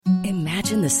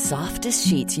Imagine the softest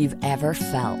sheets you've ever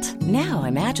felt. Now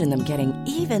imagine them getting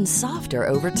even softer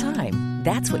over time.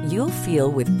 That's what you'll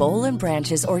feel with Boll &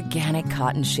 Branch's organic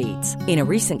cotton sheets. In a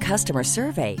recent customer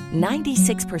survey,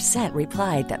 96%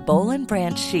 replied that Boll &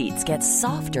 Branch sheets get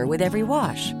softer with every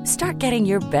wash. Start getting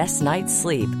your best night's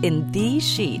sleep in these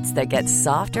sheets that get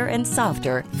softer and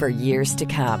softer for years to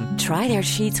come. Try their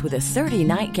sheets with a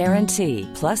 30-night guarantee.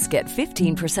 Plus, get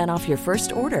 15% off your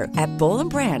first order at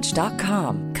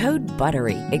bollandbranch.com. Code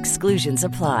BUTTERY. Exclusions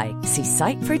apply. See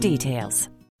site for details.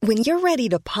 When you're ready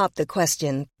to pop the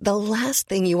question, the last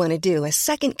thing you want to do is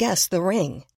second-guess the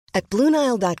ring. At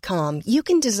BlueNile.com, you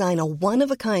can design a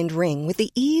one-of-a-kind ring with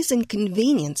the ease and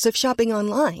convenience of shopping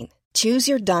online.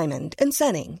 Choose your diamond and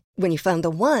setting. When you find the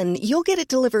one, you'll get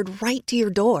it delivered right to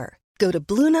your door. Go to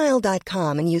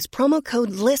BlueNile.com and use promo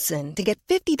code LISTEN to get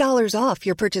 $50 off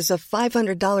your purchase of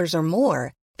 $500 or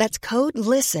more. That's code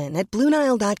LISTEN at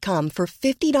BlueNile.com for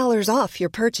 $50 off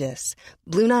your purchase.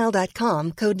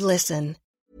 BlueNile.com, code LISTEN.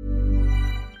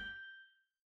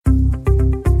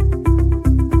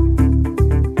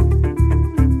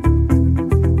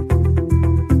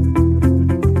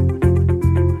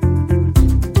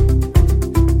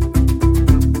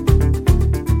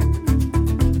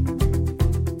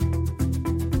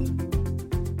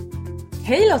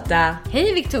 Hej Lotta!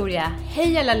 Hej Victoria!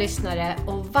 Hej alla lyssnare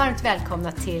och varmt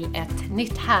välkomna till ett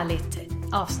nytt härligt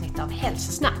avsnitt av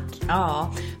Hälsosnack.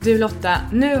 Ja, du Lotta,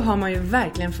 nu har man ju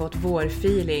verkligen fått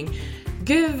vårfeeling.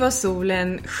 Gud vad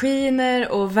solen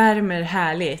skiner och värmer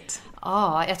härligt.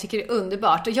 Ja, jag tycker det är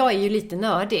underbart och jag är ju lite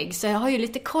nördig så jag har ju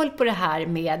lite koll på det här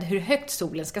med hur högt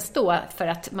solen ska stå för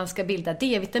att man ska bilda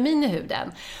D-vitamin i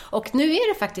huden. Och nu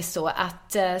är det faktiskt så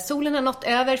att solen har nått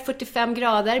över 45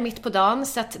 grader mitt på dagen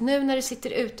så att nu när du sitter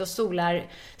ute och solar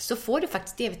så får du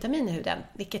faktiskt D-vitamin i huden,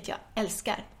 vilket jag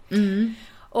älskar. Mm.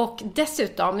 Och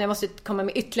dessutom, jag måste komma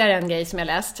med ytterligare en grej som jag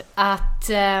läst, att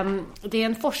det är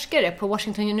en forskare på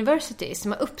Washington University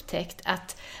som har upptäckt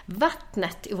att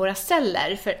vattnet i våra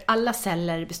celler, för alla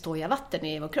celler består ju av vatten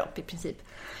i vår kropp i princip,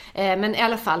 men i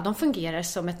alla fall, de fungerar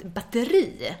som ett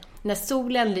batteri. När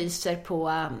solen lyser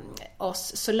på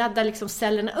oss så laddar liksom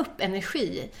cellerna upp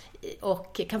energi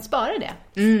och kan spara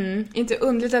det. Inte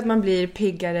underligt att man blir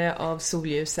piggare av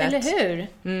solljuset. Eller hur?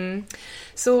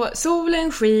 Så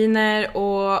solen skiner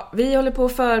och vi håller på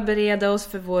att förbereda oss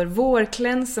för vår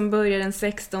vårkläns som börjar den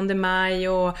 16 maj.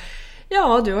 Och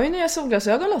ja, du har ju nya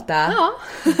solglasögon Lotta. Ja,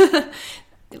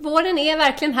 våren är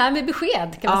verkligen här med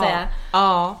besked kan man säga.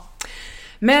 Ja.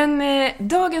 Men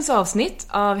dagens avsnitt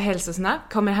av Hälsosnack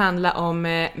kommer handla om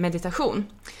meditation.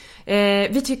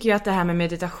 Vi tycker ju att det här med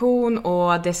meditation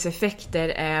och dess effekter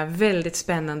är väldigt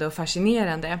spännande och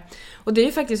fascinerande. Och det är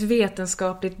ju faktiskt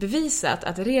vetenskapligt bevisat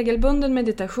att regelbunden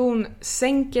meditation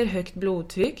sänker högt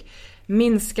blodtryck,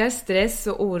 minskar stress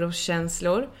och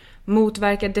oroskänslor,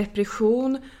 motverkar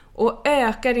depression och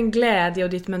ökar din glädje och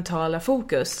ditt mentala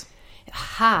fokus.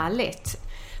 Härligt!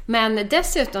 Men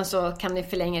dessutom så kan det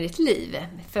förlänga ditt liv.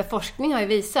 För forskning har ju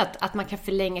visat att man kan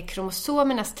förlänga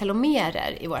kromosomernas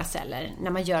telomerer i våra celler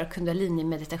när man gör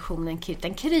kundalini-meditationen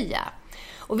Kirtan Kriya.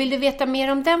 Och vill du veta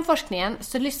mer om den forskningen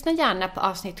så lyssna gärna på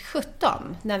avsnitt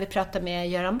 17 när vi pratar med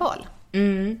Göran Boll.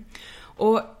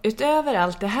 Och utöver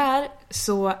allt det här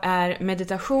så är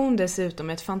meditation dessutom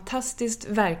ett fantastiskt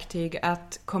verktyg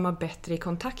att komma bättre i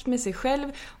kontakt med sig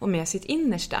själv och med sitt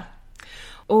innersta.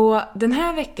 Och den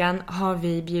här veckan har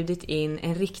vi bjudit in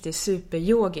en riktig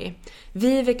superyogi,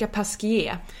 Viveka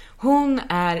Pasquier. Hon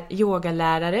är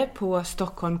yogalärare på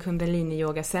Stockholm Kundalini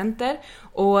Yoga Center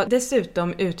och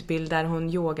dessutom utbildar hon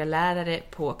yogalärare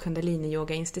på Kundalini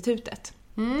Yoga Institutet.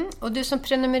 Och du som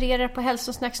prenumererar på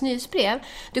Hälsosnacks nyhetsbrev,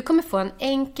 du kommer få en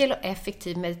enkel och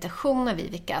effektiv meditation av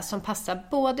Viveka som passar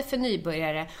både för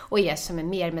nybörjare och er som är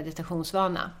mer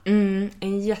meditationsvana.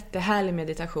 En jättehärlig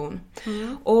meditation.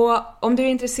 Och om du är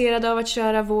intresserad av att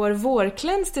köra vår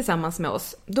vårkläns tillsammans med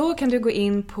oss, då kan du gå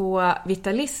in på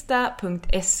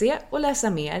vitalista.se och läsa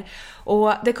mer.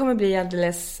 Och det kommer bli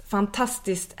alldeles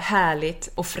fantastiskt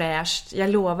härligt och fräscht, jag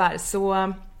lovar.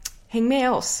 Så häng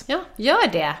med oss. Ja,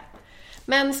 gör det!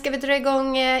 Men ska vi dra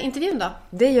igång intervjun då?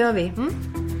 Det gör vi.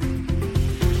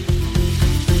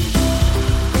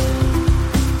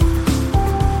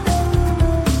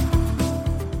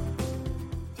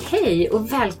 Hej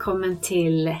och välkommen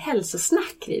till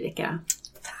Hälsosnack, Viveka.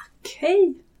 Tack,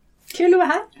 hej! Kul att vara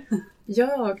här.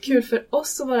 Ja, kul för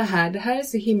oss att vara här. Det här är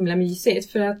så himla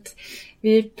mysigt för att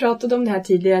vi pratade om det här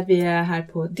tidigare att vi är här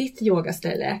på ditt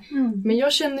yogaställe. Men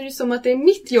jag känner det som att det är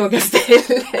mitt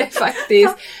yogaställe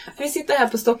faktiskt. Vi sitter här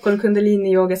på Stockholm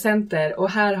Kundalini Yoga Center och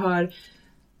här har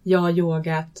jag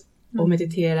yogat och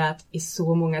mediterat i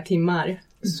så många timmar.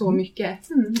 så mycket.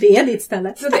 Det är ditt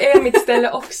ställe. Så det är mitt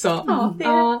ställe också. Ja, det är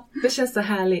ja, det känns så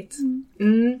härligt.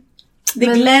 Det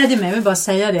gläder mig, jag vill bara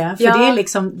säga det. För det är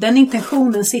liksom, den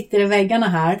intentionen sitter i väggarna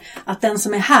här. Att den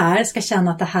som är här ska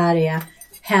känna att det här är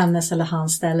hennes eller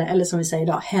hans ställe. Eller som vi säger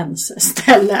idag, hens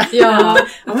ställe. Ja,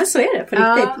 ja men så är det på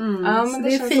riktigt. Ja, men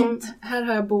det känns fint. Som, här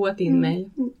har jag boat in mig.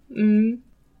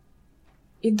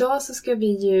 Idag så ska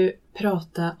vi ju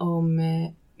prata om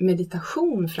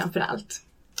meditation framförallt.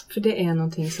 För det är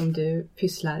någonting som du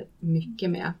pysslar mycket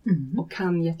med. Och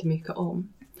kan jättemycket om.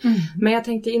 Men jag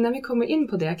tänkte innan vi kommer in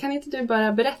på det, kan inte du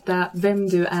bara berätta vem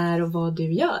du är och vad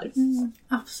du gör?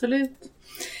 Absolut.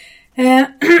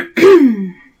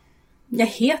 Jag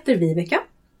heter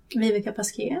Viveka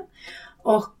Pasquet.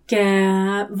 Och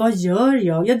vad gör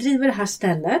jag? Jag driver det här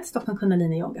stället, Stockholm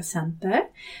Kundalini Yoga Center.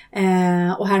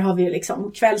 Och här har vi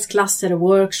liksom kvällsklasser och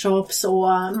workshops och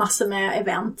massor med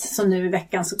event. Så nu i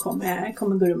veckan så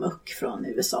kommer Guru Mukh från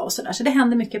USA och sådär. Så det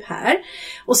händer mycket här.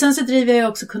 Och sen så driver jag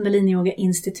också Kundalini Yoga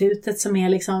Institutet som är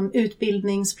liksom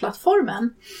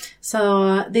utbildningsplattformen. Så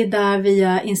det är där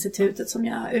via institutet som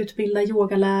jag utbildar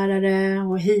yogalärare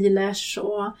och healers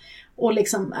och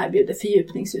liksom erbjuder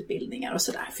fördjupningsutbildningar och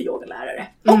sådär för yogalärare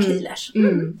och healers.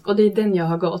 Och det är den jag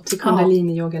har gått till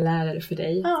Kundalini yogalärare för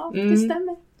dig. Ja, det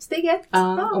stämmer. Steg 1.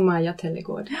 Ja, och Maja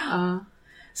Tellegård. Ja.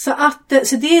 Så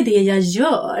det är det jag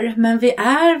gör. Men vi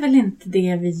är väl inte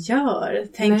det vi gör,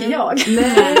 tänker jag.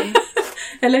 Nej.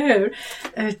 Eller hur?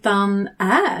 Utan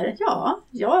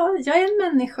jag är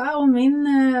en människa och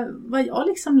vad jag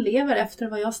liksom lever efter,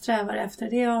 vad jag strävar efter,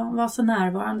 det är att vara så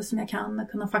närvarande som jag kan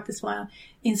och kunna faktiskt vara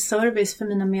in service för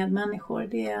mina medmänniskor.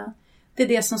 Det är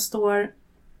det som står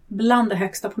bland det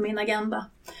högsta på min agenda.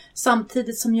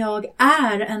 Samtidigt som jag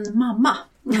är en mamma.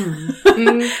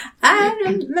 Är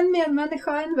en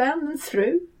medmänniska, en vän, en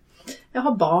fru. Jag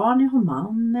har barn, jag har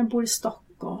man, jag bor i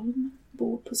Stockholm,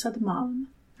 bor på Södermalm.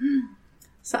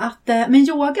 Så att, men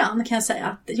yogan kan jag säga,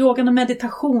 att yogan och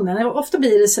meditationen, ofta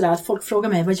blir det sådär att folk frågar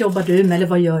mig, vad jobbar du med eller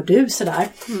vad gör du sådär.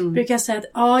 Brukar jag säga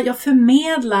att jag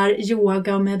förmedlar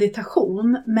yoga och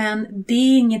meditation, men det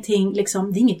är ingenting,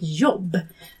 liksom, det är inget jobb.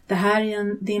 Det här är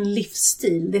en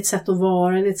livsstil, det är ett sätt att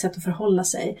vara, det är ett sätt att förhålla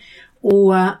sig.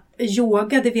 Och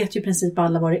yoga, det vet ju i princip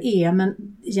alla vad det är, men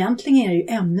egentligen är det ju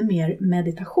ännu mer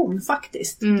meditation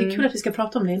faktiskt. Det är kul att vi ska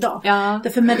prata om det idag. Ja.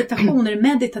 Därför meditationer,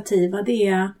 meditativa, det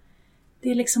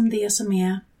är liksom det som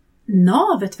är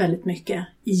navet väldigt mycket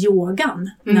i yogan.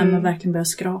 När man verkligen börjar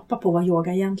skrapa på vad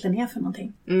yoga egentligen är för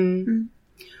någonting.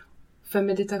 För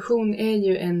meditation är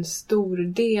ju en stor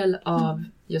del av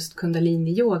just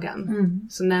kundalini-yogan.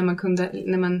 Så när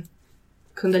man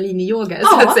kundalini-yoga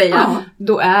så att säga,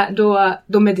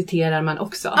 då mediterar man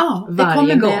också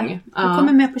varje gång. Det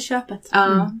kommer med på köpet.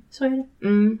 Så är det.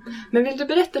 Men vill du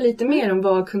berätta lite mer om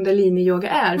vad kundalini-yoga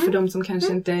är för de som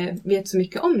kanske inte vet så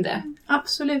mycket om det?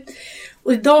 Absolut.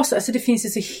 Och idag det finns ju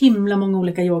så himla många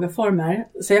olika yogaformer.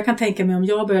 Så jag kan tänka mig om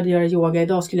jag började göra yoga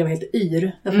idag skulle jag vara helt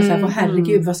yr. Därför att säga,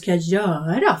 herregud, vad ska jag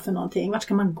göra för någonting? Vart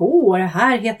ska man gå? Det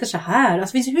här heter så här.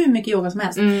 Alltså det finns hur mycket yoga som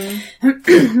helst.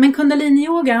 Men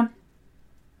kundalini-yoga,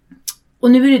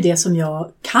 och nu är det som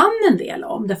jag kan en del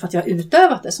om, därför att jag har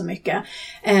utövat det så mycket.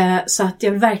 Så att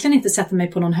jag verkligen inte sätter mig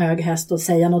på någon hög häst och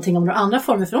säga någonting om några andra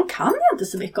former, för de kan jag inte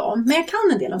så mycket om. Men jag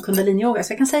kan en del om kundalini-yoga,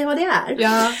 så jag kan säga vad det är.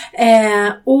 Ja.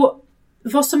 Och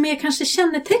vad som är kanske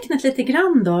kännetecknet lite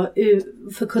grann då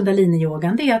för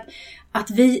kundalini-yogan, det är att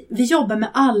vi jobbar med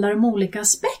alla de olika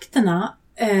aspekterna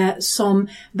som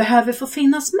behöver få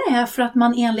finnas med för att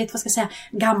man enligt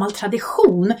gammal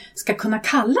tradition ska kunna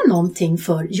kalla någonting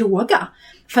för yoga.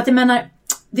 För att jag menar,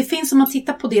 det finns, om man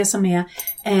tittar på det som är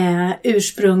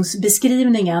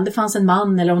ursprungsbeskrivningen, det fanns en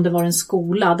man eller om det var en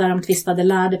skola där de tvistade,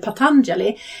 lärde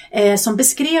Patanjali som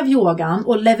beskrev yogan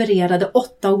och levererade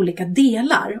 8 olika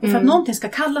delar. Och för att någonting ska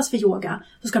kallas för yoga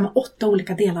så ska de 8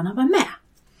 olika delarna vara med.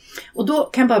 Och då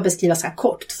kan jag bara beskriva så här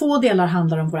kort. 2 delar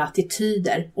handlar om våra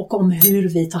attityder och om hur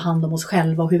vi tar hand om oss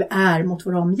själva och hur vi är mot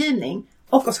vår omgivning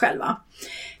och oss själva.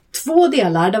 2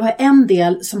 delar, det var en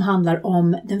del som handlar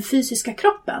om den fysiska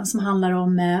kroppen, som handlar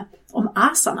om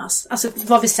asanas, alltså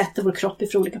vad vi sätter vår kropp i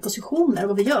för olika positioner och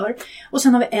vad vi gör. Och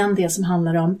sen har vi en del som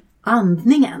handlar om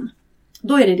andningen.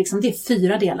 Då är det är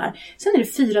 4 delar. Sen är det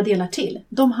 4 delar till.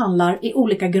 De handlar i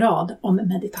olika grad om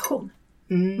meditation.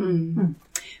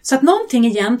 Så att någonting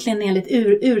egentligen enligt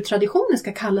urtraditionen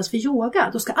ska kallas för yoga,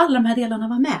 då ska alla de här delarna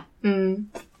vara med.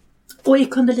 Och i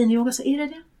kundalini-yoga så är det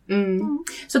det.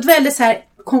 Så ett väldigt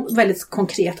väldigt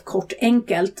konkret, kort,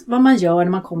 enkelt vad man gör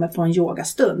när man kommer på en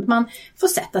yogastund. Man får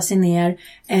sätta sig ner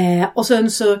och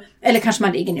sen så, eller kanske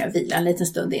man ligger ner och vilar en liten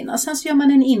stund innan. Sen så gör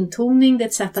man en intoning, det är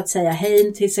ett sätt att säga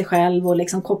hej till sig själv och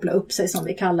liksom koppla upp sig som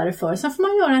vi kallar det för. Sen får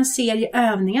man göra en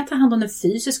serie övningar, ta hand om den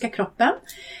fysiska kroppen.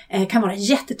 Kan vara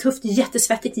jättetufft,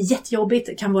 jättesvettigt,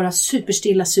 jättejobbigt, kan vara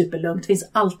superstilla, superlugnt, det finns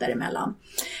allt däremellan.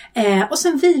 Och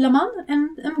sen vilar man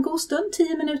en god stund,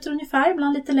 10 minuter ungefär,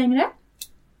 ibland lite längre.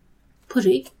 På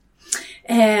rygg.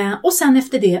 Och sen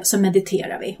efter det så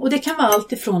mediterar vi. Och det kan vara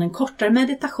allt ifrån en kortare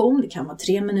meditation. Det kan vara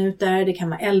 3 minuter, det kan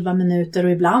vara 11 minuter.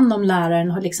 Och ibland om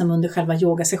läraren har liksom under själva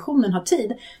yogasessionen har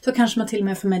tid, så kanske man till och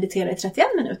med får meditera i 31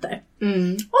 minuter.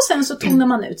 Och sen så tonar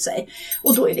man ut sig.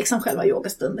 Och då är liksom själva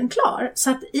yogastunden klar. Så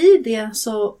att i det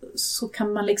så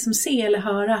kan man liksom se eller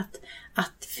höra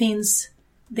att finns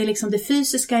det liksom det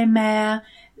fysiska är med.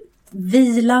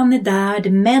 Vilan är där, det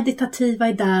meditativa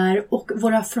är där och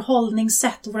våra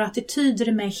förhållningssätt och våra attityder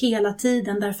är med hela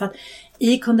tiden, därför att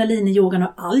i kundalini-yogan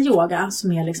och all yoga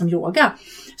som är liksom yoga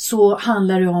så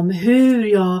handlar det om hur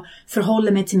jag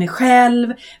förhåller mig till mig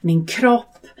själv, min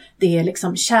kropp, det är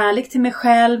liksom kärlek till mig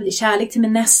själv, det är kärlek till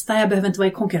min nästa, jag behöver inte vara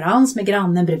i konkurrens med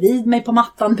grannen bredvid mig på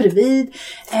mattan bredvid.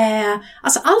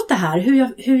 Alltså allt det här,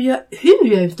 hur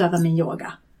jag utövar min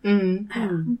yoga.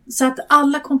 Så att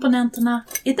alla komponenterna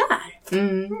är där.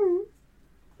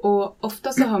 Och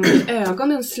ofta så har man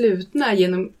ögonen slutna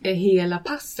genom hela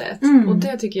passet. Och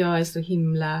det tycker jag är så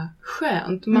himla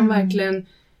skönt. Man verkligen,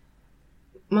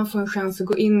 man får en chans att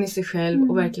gå in i sig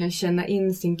själv och verkligen känna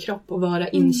in sin kropp och vara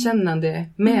inkännande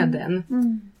med den.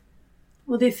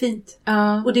 Och det är fint.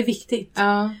 Och det är viktigt.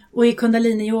 Och i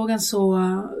kundalini-yogan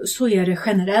så är det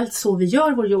generellt så vi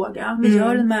gör vår yoga. Vi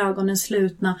gör den med ögonen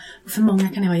slutna. Och för många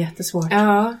kan det vara jättesvårt.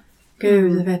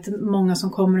 Gud, jag vet många som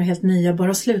kommer och helt nya.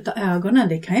 Bara sluta ögonen.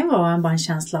 Det kan ju vara bara en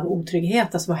känsla av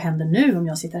otrygghet. Alltså vad händer nu om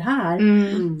jag sitter här?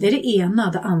 Det är det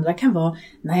ena. Det andra kan vara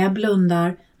när jag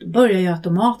blundar. Då börjar jag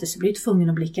automatiskt. Jag blir tvungen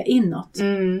att blicka inåt.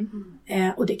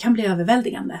 Och det kan bli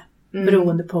överväldigande.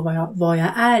 Beroende på vad jag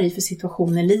är i för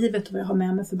situation i livet och vad jag har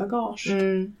med mig för bagage.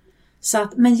 Så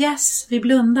att, men yes, vi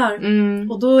blundar.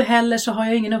 Och då heller så har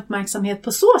jag ingen uppmärksamhet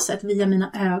på så sätt via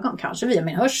mina ögon. Kanske via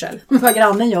min hörsel. Vad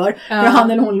grannen gör. Hur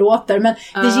han eller hon låter. Men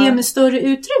det ger mig större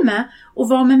utrymme att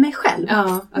vara med mig själv.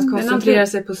 Att koncentrera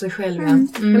sig på sig själv.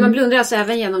 Men man blundar alltså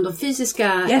även genom de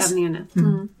fysiska övningarna.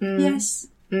 Yes.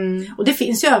 Och det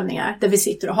finns ju övningar där vi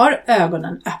sitter och har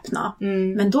ögonen öppna.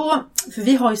 Men då, för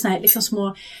vi har ju såna här liksom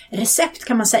små recept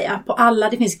kan man säga på alla,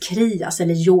 det finns kriyas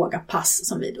eller yogapass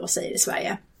som vi då säger i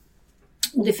Sverige.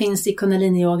 Och det finns i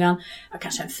kundalini-yogan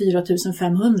kanske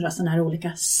 4500 sådana här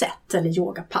olika sätt eller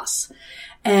yogapass.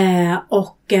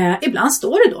 Ibland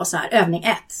står det då så här, övning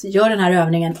 1, gör den här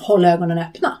övningen, håll ögonen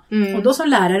öppna. Och då som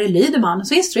lärare lyder man,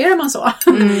 så instruerar man så.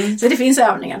 Så det finns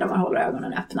övningar där man håller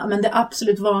ögonen öppna. Men det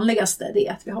absolut vanligaste det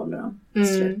är att vi håller dem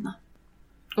slutna.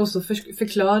 Och så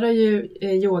förklarar ju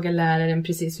yogaläraren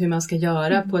precis hur man ska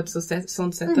göra på ett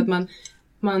sånt sätt att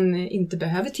man inte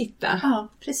behöver titta. Ja,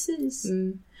 precis.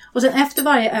 Och sen efter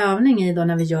varje övning i då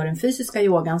när vi gör den fysiska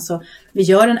yogan så vi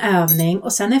gör en övning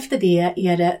och sen efter det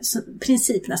är det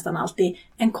princip nästan alltid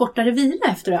en kortare vila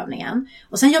efter övningen.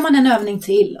 Och sen gör man en övning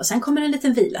till och sen kommer en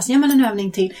liten vila, sen gör man en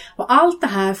övning till. Och allt det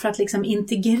här för att liksom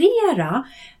integrera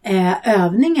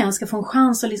övningen ska få en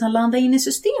chans att liksom landa in i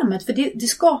systemet. För det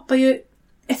skapar ju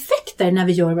effekter när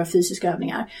vi gör våra fysiska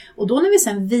övningar. Och då när vi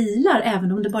sen vilar,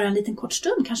 även om det bara är en liten kort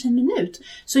stund, kanske en minut,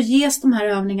 så ges de här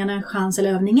övningarna en chans,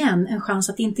 eller övningen en chans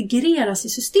att integreras i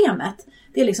systemet.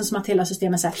 Det är liksom som att hela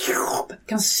systemet så här,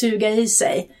 kan suga i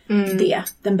sig det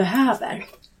den behöver.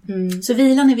 Så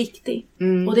vilan är viktig.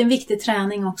 Och det är en viktig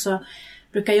träning också,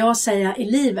 brukar jag säga, i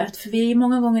livet. För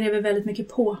många gånger är vi väldigt mycket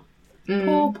på.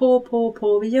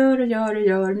 På. Vi gör och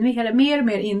gör. Nu är det mer och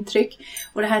mer intryck.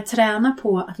 Och det här träna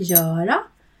på att göra.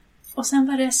 Och sen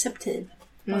vara receptiv.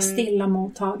 Vara stilla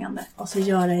mottagande. Och så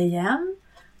göra igen.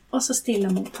 Och så stilla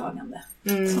mottagande.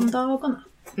 Som dag och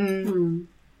natt.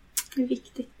 Det är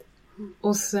viktigt.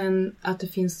 Och sen att det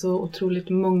finns så otroligt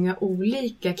många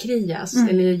olika kriyas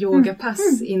eller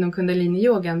yogapass inom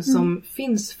kundalini-yogan som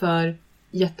finns för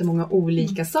jättemånga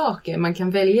olika saker. Man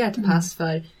kan välja ett pass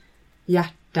för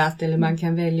hjärtat eller man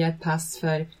kan välja ett pass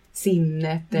för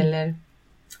sinnet eller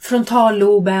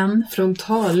frontalloben,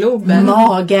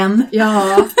 magen.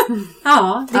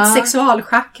 Ja, ditt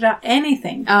sexualchakra,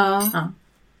 anything. Ja.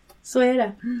 Så är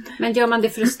det. Men gör man det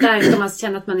för att stärka om man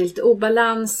känner att man är lite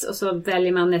obalans och så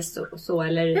väljer man nästa och så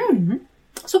eller?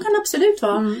 Så kan det absolut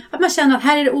vara. Att man känner att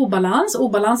här är det obalans.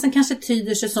 Obalansen kanske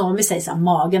tyder sig som, vi säger så här,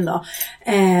 magen då.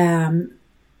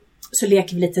 så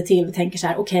leker vi lite till. Vi tänker så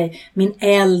här, okej, min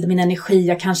eld, min energi,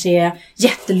 jag kanske är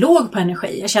jättelåg på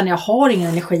energi. Jag känner jag har ingen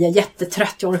energi, jag är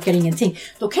jättetrött, jag orkar ingenting.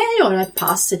 Då kan jag göra ett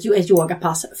pass, ett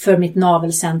yogapass för mitt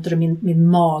navelcenter och min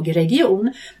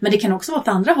magregion. Men det kan också vara åt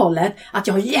andra hållet, att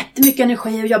jag har jättemycket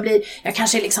energi och jag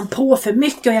kanske är liksom på för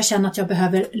mycket och jag känner att jag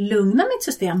behöver lugna mitt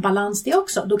system, balans det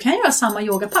också. Då kan jag göra samma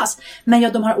yogapass. Men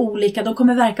de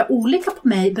kommer verka olika på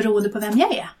mig beroende på vem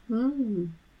jag är.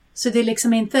 Så det är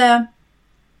liksom inte...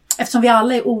 Eftersom vi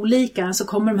alla är olika så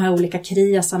kommer de här olika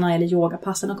kriasarna eller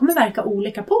yogapassen, de kommer verka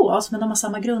olika på oss, men de har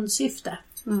samma grundsyfte.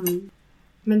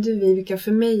 Men du Vivica,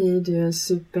 för mig är du en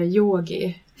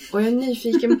superyogi. Och jag är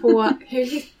nyfiken på, hur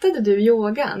hittade du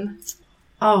yogan?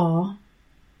 Ja,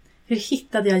 hur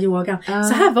hittade jag yogan?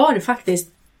 Så här var det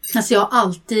faktiskt. Alltså jag har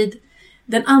alltid...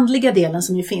 Den andliga delen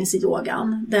som ju finns i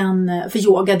yogan, för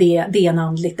yoga det är en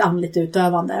andligt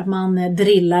utövande. Man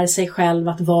drillar sig själv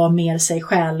att vara mer sig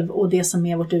själv, och det som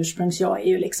är vårt ursprungsjag är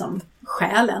ju liksom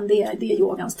själen, det är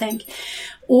yogans tänk.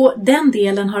 Och den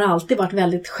delen har alltid varit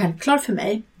väldigt självklar för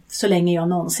mig, så länge jag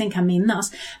någonsin kan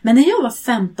minnas. Men när jag var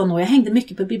 15 år, jag hängde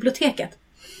mycket på biblioteket.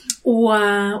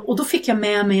 Och då fick jag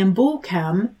med mig en bok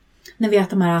hem. Ni vet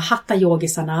de här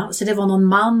hatta-yogisarna. Så det var någon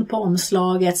man på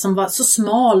omslaget som var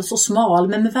så smal.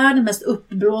 Men med världens mest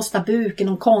uppblåsta buken.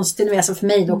 Och konstig, nu vet för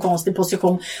mig då, konstig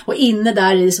position. Och inne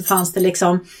där i så fanns det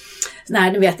liksom...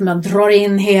 När du vet man drar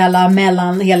in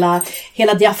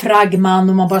hela diafragman.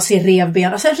 Och man bara ser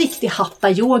revben. Alltså en riktig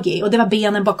hatta-yogi. Och det var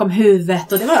benen bakom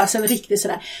huvudet. Och det var alltså riktigt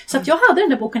sådär. Så att jag hade den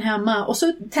där boken hemma. Och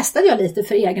så testade jag lite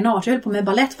för egen art. Jag höll på med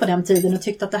ballett på den tiden. Och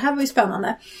tyckte att det här var ju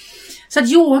spännande. Så att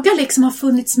yoga liksom har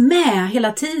funnits med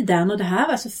hela tiden. Och det här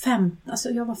var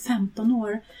jag var 15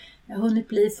 år. Jag har hunnit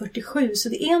bli 47. Så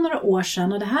det är några år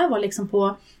sedan. Och det här var liksom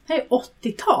det här är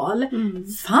 80-tal.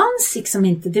 Fanns liksom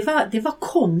inte. Det var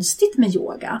konstigt med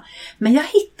yoga. Men jag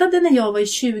hittade när jag var i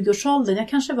 20-årsåldern.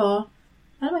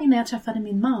 Det var innan jag träffade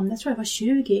min man. Jag tror jag var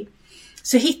 20.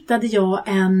 Så hittade jag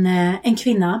en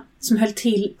kvinna som höll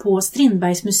till på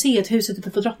Strindbergsmuseet, huset uppe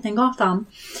på Drottninggatan.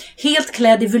 Helt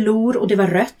klädd i velour, och det var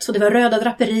rött. Och det var röda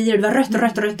draperier, och det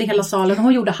var rött i hela salen. Och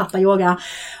hon gjorde hatta-yoga.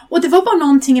 Och det var bara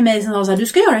någonting i mig som sa så här, du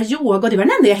ska göra yoga. Och det var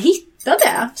den enda jag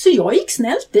hittade. Så jag gick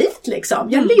snällt dit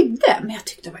liksom. Jag lydde, men jag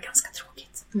tyckte det var ganska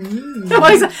tråkigt.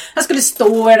 Jag skulle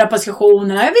stå i de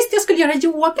positionerna. Jag visste jag skulle göra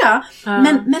yoga.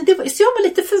 Men så jag var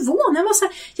lite förvånad.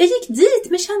 Jag gick dit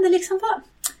men kände liksom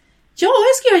ja,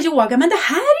 jag ska göra yoga, men det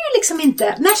här är ju liksom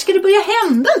inte... När ska det börja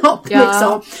hända något? Ja.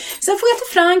 Liksom? Sen får jag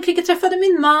till Frankrike, träffade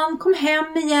min man, kom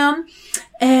hem igen.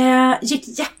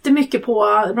 Gick jättemycket på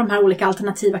de här olika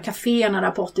alternativa kaféerna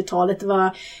där på 80-talet. Det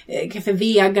var Café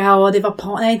Vega och det var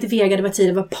Pan, nej inte Vega, det var tid,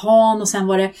 det var Pan och sen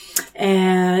var det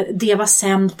Deva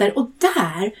Center. Och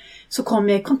där så kom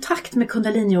jag i kontakt med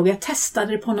Kundalini-yoga. Jag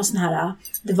testade det på någon sån här,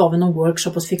 det var väl någon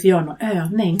workshop och så fick vi göra någon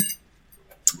övning.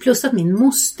 Plus att min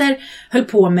moster höll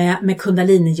på med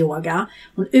Kundalini-yoga.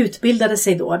 Hon utbildade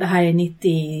sig då, det här är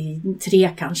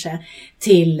 93 kanske,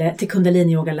 till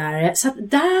Kundalini-yogalärare. Så att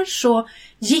där så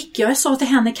gick jag sa till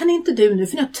henne, kan inte du nu,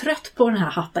 för jag är trött på den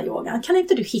här hatta-yogan, kan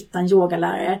inte du hitta en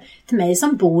yogalärare till mig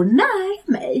som bor nära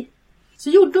mig? Så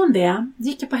gjorde hon det,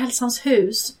 gick jag på Hälsans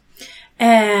hus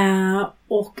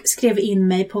och skrev in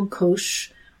mig på en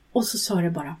kurs. Och så sa det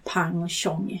bara pang och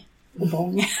tjong och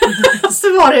bång. Så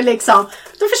var det liksom.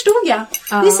 Då förstod jag.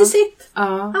 This is it.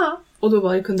 Ja. Och då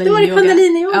var det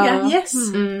Kundalini-yoga. Yes.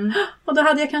 Och då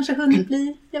hade jag kanske hunnit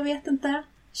bli, jag vet inte,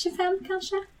 25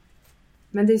 kanske.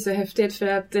 Men det är så häftigt för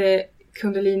att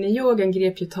Kundalini-yogan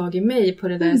grep ju tag i mig på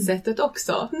det där sättet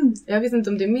också. Jag vet inte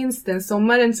om du minns den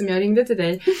sommaren som jag ringde till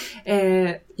dig.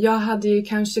 Jag hade ju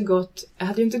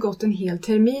inte gått en hel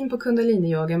termin på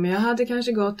Kundalini-yoga, men jag hade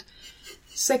kanske gått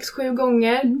 6-7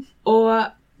 gånger. Och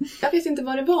jag vet inte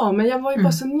vad det var, men jag var ju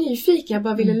bara så nyfiken. Jag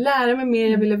bara ville lära mig mer,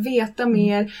 jag ville veta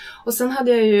mer. Och sen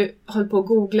hade jag ju hållit på och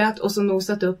googlat och så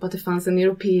nosat upp att det fanns en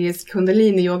europeisk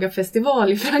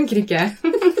Kundalini-yoga-festival i Frankrike.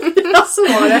 Ja, så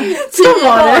var det. 10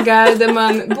 dagar där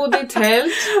man bodde i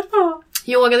tält,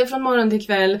 yogade från morgon till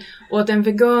kväll, åt en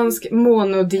vegansk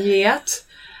monodiet,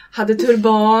 hade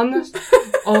turban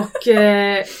och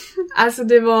alltså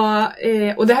det var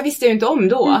och det här visste jag ju inte om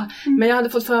då, men jag hade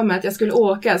fått för mig att jag skulle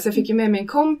åka, så jag fick ju med mig en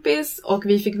kompis och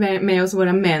vi fick med oss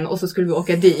våra män och så skulle vi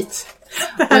åka dit.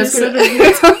 Och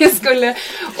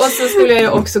så skulle jag ju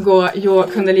också gå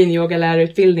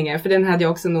Kundalini-yoga-lärarutbildningen, för den hade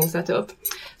jag också nosat upp.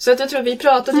 Så att jag tror vi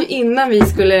pratade innan vi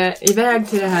skulle iväg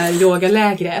till det här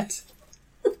yogalägret.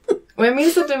 Och jag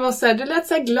minns att du var så här, du lät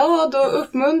så här glad och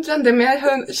uppmuntrande, men jag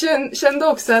kände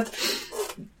också att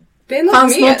det är något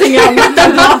fanns mer. Någonting annat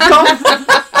än bakom.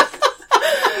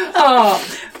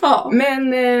 Ja.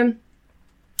 Men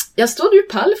Jag stod ju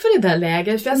pall för det där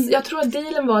lägret. För jag tror att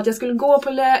dealen var att jag skulle gå på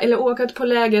åka på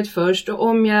lägret först. Och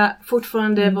om jag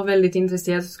fortfarande var väldigt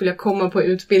intresserad så skulle jag komma på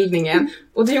utbildningen.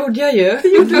 Och det gjorde jag ju.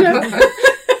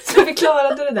 Så vi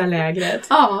klarade det där lägret.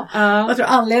 Ja, jag tror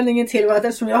anledningen till var att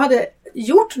eftersom jag hade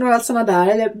gjort några sådana där,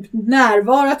 eller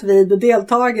närvarat vid och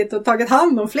deltagit och tagit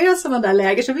hand om flera sådana där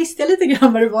läger, så visste jag lite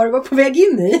grann vad det var på väg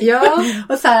in i. Ja.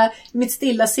 Och så här, mitt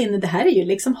stilla sinne, det här är ju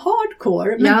liksom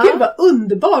hardcore, men gud vad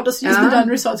underbart. Och så just det där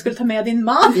när du sa att du skulle ta med din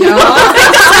man. Ja.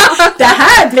 Det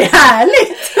här blir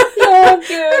härligt. Ja, gud.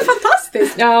 Det är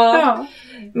fantastiskt. Ja.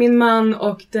 Min man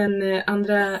och den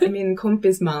andra, min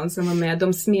kompis man som var med,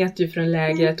 de smet ju från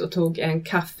lägret och tog en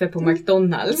kaffe på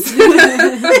McDonalds.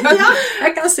 Ja,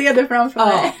 jag kan se det framför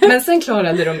mig. Men sen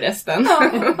klarade de resten.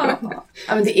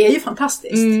 Ja, men det är ju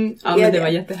fantastiskt. Ja, men det var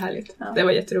jättehärligt. Ja. Det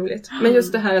var jätteroligt. Men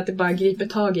just det här att det bara griper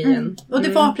tag i en. Och det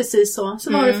var precis så.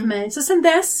 Så var det för mig. Så sen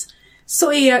dess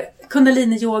så är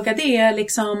kundalini-yoga, det är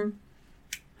liksom...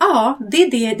 Ja, det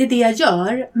är det jag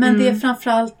gör. Men det är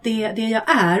framförallt det jag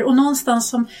är. Och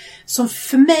någonstans som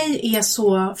för mig är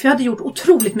så... För jag hade gjort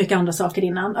otroligt mycket andra saker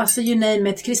innan. Alltså you name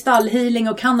it, kristallhealing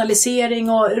och kanalisering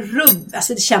och rubb.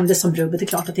 Alltså det kändes som rubbet, det är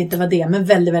klart att det inte var det. Men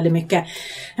väldigt, väldigt mycket.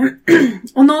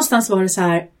 Och någonstans var det så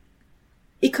här...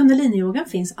 I kundalini-yogan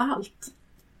finns allt.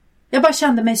 Jag bara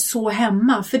kände mig så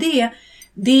hemma. För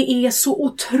det är så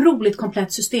otroligt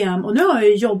komplett system. Och nu har jag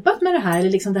ju jobbat med det här. Eller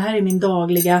liksom det här är min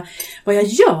dagliga... Vad jag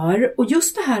gör. Och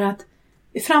just det här att...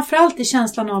 Framförallt i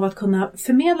känslan av att kunna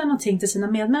förmedla någonting till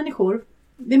sina medmänniskor.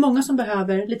 Det är många som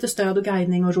behöver lite stöd och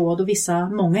guidning och råd. Och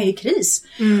många är i kris.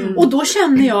 Och då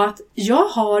känner jag att jag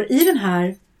har i den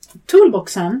här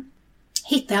toolboxen...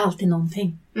 Hittar jag alltid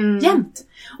någonting. Jämt.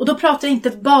 Och då pratar jag inte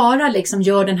bara liksom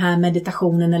gör den här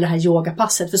meditationen eller det här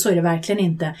yogapasset, för så är det verkligen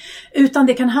inte. Utan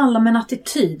det kan handla om en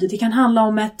attityd. Det kan handla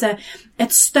om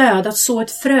ett stöd, att så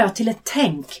ett frö till ett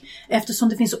tänk. Eftersom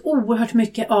det finns så oerhört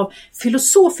mycket av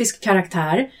filosofisk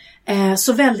karaktär.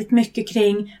 Så väldigt mycket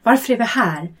kring varför är vi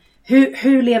här?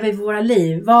 Hur lever vi våra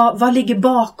liv? Vad ligger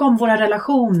bakom våra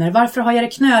relationer? Varför har jag det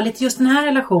knöligt i just den här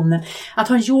relationen? Att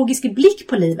ha en yogisk blick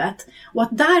på livet. Och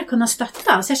att där kunna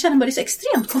stötta. Så jag känner bara det är så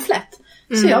extremt komplett.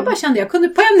 Så jag bara kände, jag kunde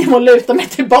på en nivå luta mig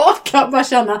tillbaka. Och bara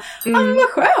känna, men vad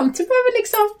skönt. Du behöver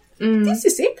liksom, this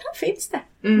is it, här finns det.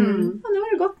 Och nu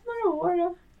har det gått några år.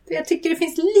 Och jag tycker det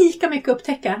finns lika mycket att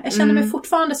upptäcka. Jag känner mig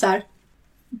fortfarande så här.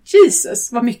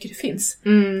 Jesus, vad mycket det finns.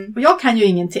 Och jag kan ju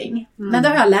ingenting. Men det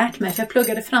har jag lärt mig. För jag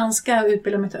pluggade franska och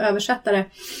utbildade mig till översättare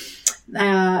när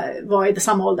jag var i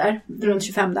samma ålder. Runt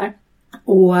 25 där.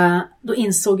 Och då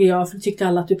insåg jag, för då tyckte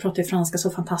alla att du pratar franska så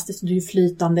fantastiskt och du är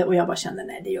flytande. Och jag bara kände,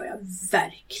 nej det gör jag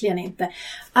verkligen inte.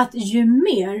 Att ju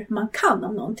mer man kan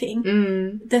om någonting,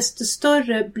 desto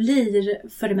större blir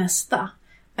för det mesta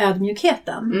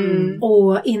ödmjukheten.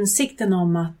 Och insikten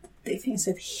om att det finns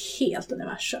ett helt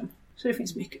universum. Så det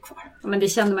finns mycket kvar. Men det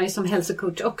kände man ju som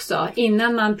hälsocoach också.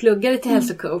 Innan man pluggade till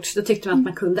hälsocoach, då tyckte man att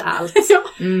man kunde allt.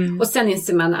 Och sen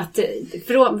inser man att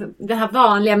från det här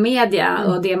vanliga media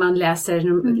och det man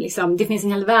läser, liksom, det finns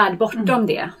en hel värld bortom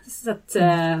det. Så att,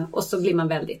 och så blir man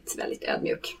väldigt, väldigt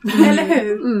ödmjuk. Eller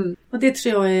hur? Och det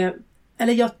tror jag är,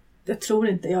 eller jag tror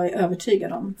inte, jag är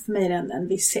övertygad om. För mig är det en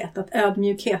visshet att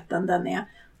ödmjukheten, den är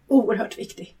oerhört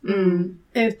viktig.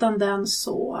 Utan den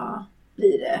så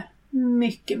blir det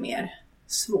mycket mer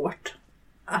svårt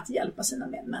att hjälpa sina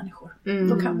medmänniskor.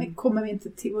 Då kommer vi inte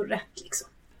till vår rätt liksom.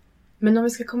 Men om vi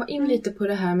ska komma in lite på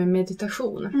det här med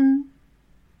meditation.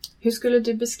 Hur skulle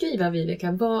du beskriva,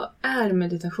 Viveka? Vad är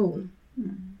meditation?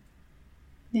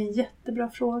 Det är en jättebra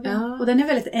fråga. Och den är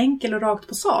väldigt enkel och rakt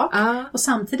på sak. Och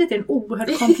samtidigt är den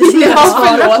oerhört komplicerad att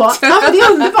svara på. Ja, det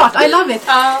är underbart. I love it.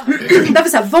 Därför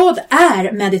så här, vad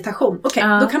är meditation? Okej,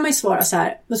 då kan man ju svara så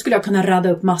här. Då skulle jag kunna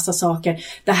radda upp massa saker.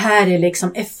 Det här är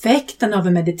liksom effekten av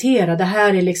att meditera. Det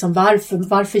här är liksom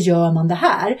varför gör man det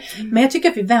här? Men jag tycker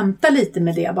att vi väntar lite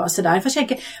med det bara så där. För jag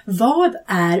tänker, vad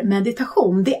är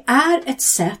meditation? Det är ett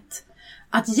sätt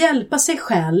att hjälpa sig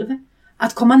själv.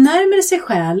 Att komma närmare sig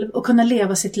själv och kunna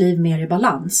leva sitt liv mer i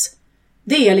balans.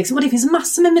 Det är liksom, och det finns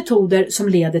massor med metoder som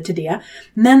leder till det.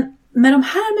 Men med de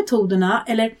här metoderna,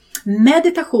 eller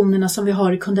meditationerna som vi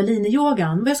har i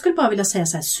kundalini-yogan, vad jag skulle bara vilja säga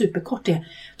så här superkort är,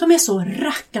 de är så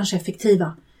rackarns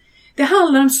effektiva. Det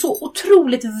handlar om så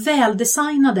otroligt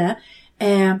väldesignade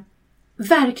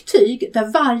verktyg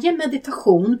där varje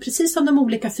meditation, precis som de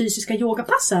olika fysiska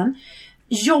yogapassen,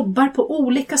 jobbar på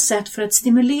olika sätt för att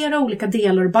stimulera olika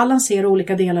delar och balansera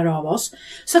olika delar av oss.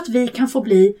 Så att vi kan få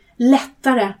bli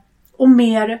lättare och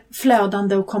mer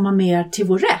flödande och komma mer till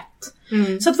vår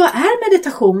rätt. Så att vad är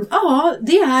meditation? Ja,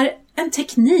 det är en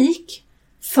teknik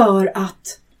för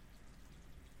att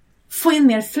få in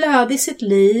mer flöde i sitt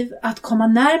liv, att komma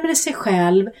närmare sig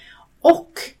själv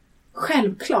och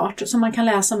självklart, som man kan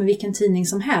läsa med vilken tidning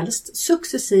som helst,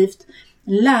 successivt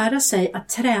lära sig att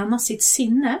träna sitt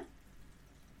sinne,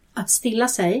 att stilla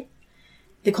sig.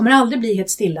 Det kommer aldrig bli helt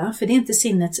stilla, för det är inte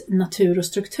sinnets natur och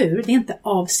struktur, det är inte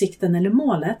avsikten eller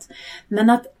målet, men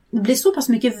att bli så pass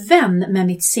mycket vän med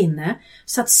mitt sinne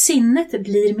så att sinnet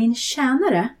blir min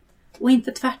tjänare och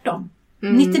inte tvärtom.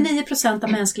 99%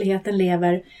 av mänskligheten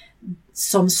lever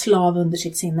som slav under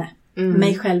sitt sinne,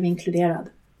 mig själv inkluderad.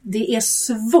 Det är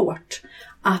svårt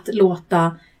att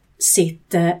låta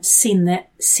sitt sinne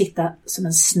sitta som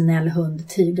en snäll hund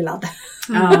tyglad.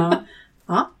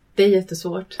 Ja, det är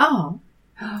jättesvårt. Ja.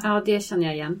 Ja, det känner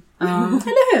jag igen. Ja.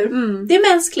 Eller hur? Det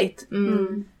är mänskligt.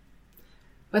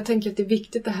 Och jag tänker att det är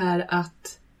viktigt det här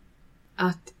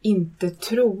att inte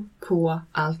tro på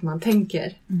allt man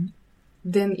tänker.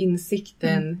 Den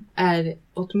insikten är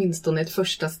åtminstone ett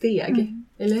första steg.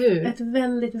 Eller hur? Ett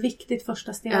väldigt viktigt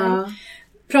första steg. Ja.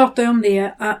 Pratar ju om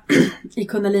det i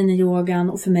kundalini-yogan,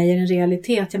 och för mig är det en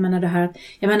realitet. Jag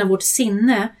menar vårt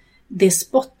sinne, det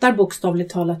spottar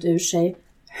bokstavligt talat ur sig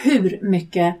hur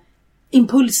mycket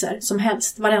impulser som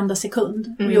helst varenda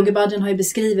sekund. Och Yogi Bhajan har ju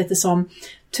beskrivit det som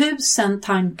 1000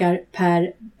 tankar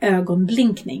per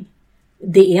ögonblinkning.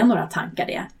 Det är några tankar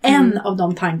det. En av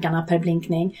de tankarna per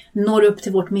blinkning når upp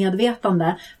till vårt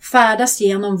medvetande, färdas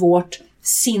genom vårt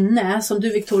sinne, som du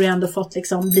Victoria ändå fått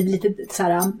liksom bli lite så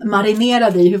här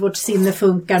marinerad i hur vårt sinne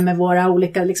funkar med våra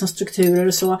olika liksom strukturer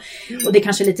och så. Och det är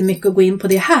kanske lite mycket att gå in på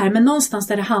det här, men någonstans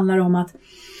där det handlar om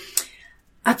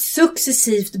att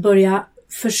successivt börja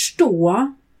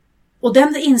förstå, och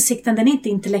den insikten, den är inte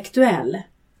intellektuell.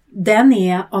 Den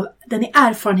är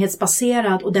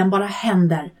erfarenhetsbaserad, och den bara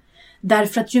händer.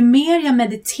 Därför att ju mer jag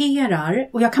mediterar,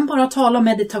 och jag kan bara tala om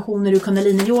meditationer ur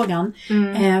kundalini-yogan,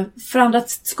 för andra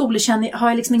skolor har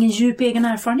jag liksom ingen djup egen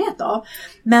erfarenhet av.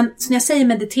 Men så när jag säger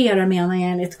mediterar menar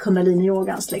jag enligt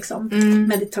kundalini-yogans liksom,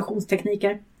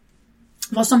 meditationstekniker.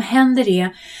 Vad som händer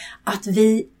är att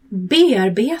vi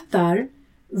bearbetar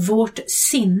vårt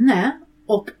sinne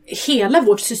och hela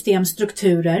vårt systems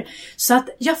strukturer, så att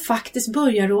jag faktiskt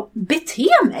börjar att bete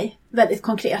mig väldigt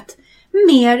konkret.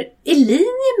 Mer i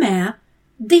linje med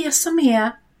det som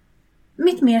är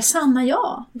mitt mer sanna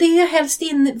jag. Det jag helst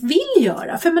vill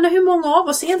göra. För jag menar, hur många av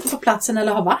oss är inte på platsen,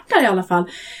 eller har varit där i alla fall.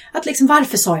 Att liksom,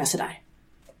 varför sa jag sådär?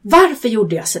 Varför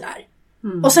gjorde jag sådär?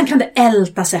 Och sen kan det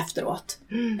ältas efteråt.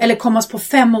 Eller kommas på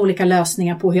 5 olika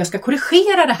lösningar på hur jag ska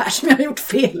korrigera det här som jag har gjort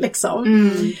fel. Liksom.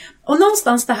 Och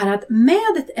någonstans det här att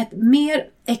med ett mer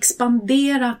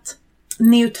expanderat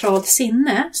neutralt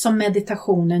sinne som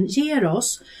meditationen ger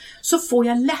oss, så får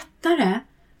jag lättare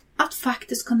att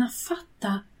faktiskt kunna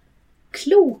fatta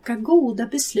kloka, goda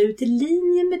beslut i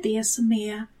linje med det som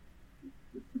är,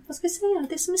 vad ska jag säga,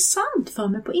 det som är sant för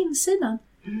mig på insidan.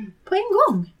 På en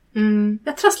gång.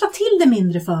 Jag trasslar till det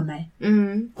mindre för mig.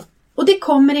 Och det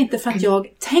kommer inte för att jag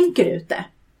tänker ut det.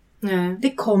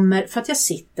 Det kommer för att jag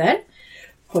sitter,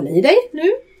 håll i dig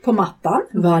nu, på mattan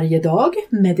varje dag,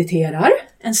 mediterar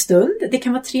en stund. Det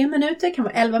kan vara 3 minuter, det kan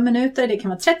vara 11 minuter, det kan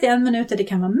vara 31 minuter, det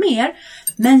kan vara mer.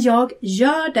 Men jag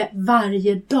gör det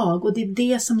varje dag, och det är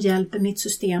det som hjälper mitt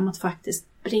system att faktiskt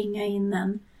bringa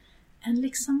in en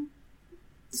liksom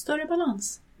större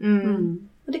balans.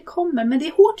 Och det kommer, men det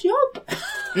är hårt jobb.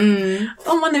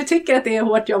 Om man nu tycker att det är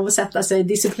hårt jobb att sätta sig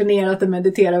disciplinerat och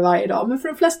meditera varje dag. Men för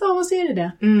de flesta av oss är det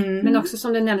det. Men också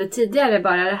som du nämnde tidigare,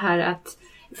 bara det här att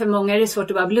för många är det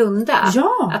svårt att bara blunda.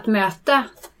 Ja. Att möta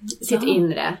sitt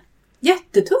inre.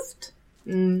 Jättetufft.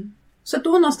 Så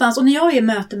då någonstans, och när jag är i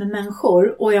möte med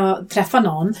människor och jag träffar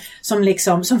någon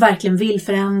som verkligen vill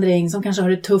förändring, som kanske har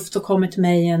det tufft och kommer till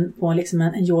mig på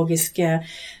en yogisk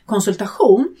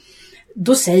konsultation,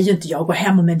 då säger ju inte jag gå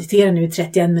hem och meditera nu i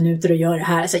 31 minuter och gör det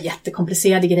här, alltså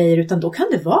jättekomplicerade grejer, utan då kan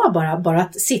det vara bara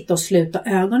att sitta och sluta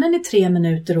ögonen i 3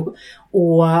 minuter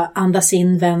och andas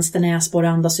in vänster näsborre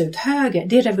och andas ut höger.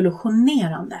 Det är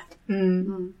revolutionerande.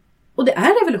 Och det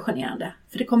är revolutionerande,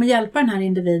 för det kommer hjälpa den här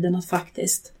individen att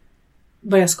faktiskt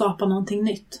börja skapa någonting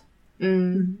nytt.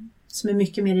 Som är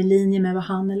mycket mer i linje med vad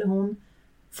han eller hon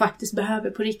faktiskt behöver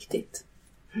på riktigt.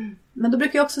 Men då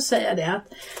brukar jag också säga det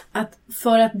att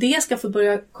för att det ska få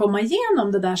börja komma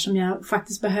igenom det där som jag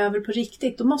faktiskt behöver på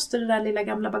riktigt, då måste det där lilla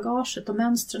gamla bagaget och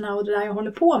mönstren och det där jag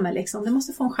håller på med liksom, det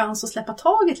måste få en chans att släppa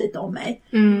taget lite om mig.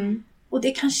 Och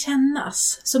det kan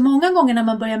kännas. Så många gånger när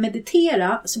man börjar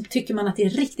meditera så tycker man att det är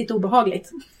riktigt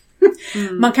obehagligt.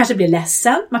 Man kanske blir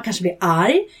ledsen, man kanske blir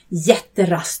arg,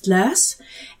 jätterastlös,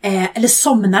 eller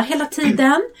somnar hela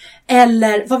tiden,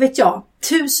 eller vad vet jag,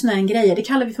 1000 grejer, det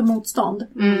kallar vi för motstånd.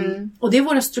 Och det är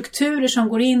våra strukturer som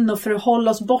går in och för att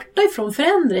hålla oss borta ifrån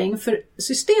förändring, för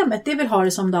systemet, det vill ha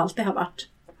det som det alltid har varit.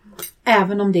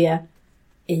 Även om det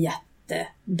är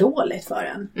jättedåligt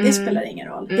för en, det spelar ingen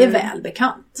roll, det är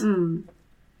välbekant.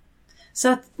 Så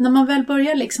att när man väl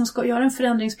börjar liksom ska göra en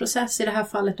förändringsprocess, i det här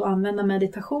fallet och använda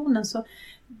meditationen, så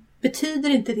betyder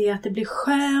inte det att det blir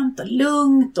skönt och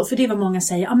lugnt. Och för det är vad många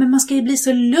säger, men man ska ju bli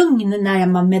så lugn när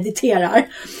man mediterar.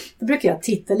 Då brukar jag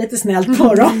titta lite snällt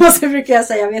på dem och så brukar jag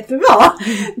säga, vet du vad?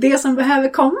 Det som behöver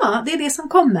komma, det är det som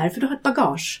kommer, för du har ett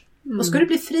bagage. Och ska du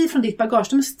bli fri från ditt bagage,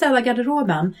 du måste ställa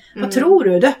garderoben. Vad tror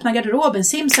du? Du öppnar garderoben,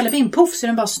 simsalabim, puff, så är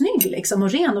den bara snygg liksom,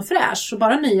 och ren och fräsch. Och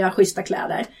bara nya, schyssta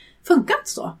kläder. Funkar inte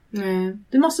så.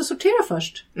 Du måste sortera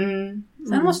först.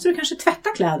 Sen måste du kanske tvätta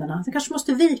kläderna. Sen kanske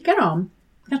måste vika dem.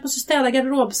 Du kanske måste städa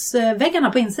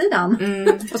garderobsväggarna på insidan.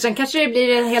 Och sen kanske det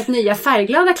blir helt nya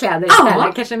färgglada kläder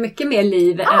istället. Kanske mycket mer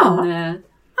liv än...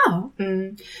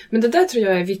 Men det där tror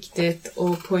jag är viktigt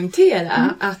att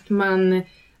poängtera.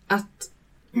 Att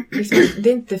liksom, det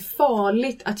är inte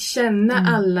farligt att känna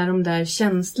alla de där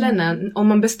känslorna. Om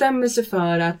man bestämmer sig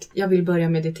för att jag vill börja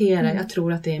meditera, jag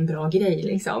tror att det är en bra grej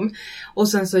liksom. Och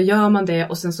sen så gör man det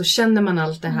och sen så känner man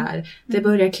allt det här. Det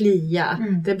börjar klia,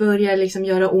 det börjar liksom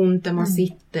göra ont där man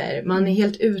sitter. Man är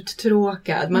helt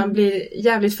uttråkad, man blir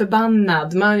jävligt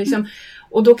förbannad. Man liksom,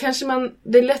 och då kanske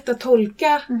det är lätt att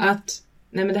tolka att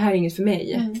nej, men det här är inget för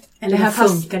mig. Eller det här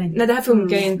funkar inte. Nej, det här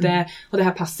funkar inte och det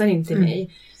här passar inte i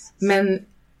mig. Men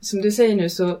som du säger nu,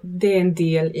 så det är en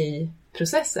del i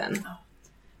processen.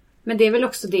 Men det är väl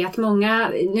också det att många,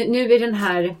 nu i den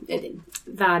här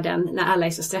världen när alla är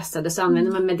så stressade, så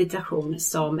använder man meditation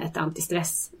som ett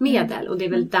antistressmedel. Och det är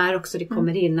väl där också det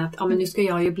kommer in att men nu ska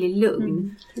jag ju bli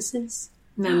lugn. Precis.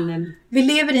 Men, vi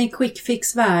lever i en quick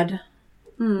fix-värld.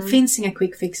 Finns inga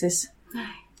quick fixes. Nej.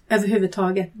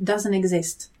 Överhuvudtaget. Doesn't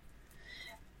exist.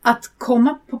 Att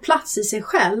komma på plats i sig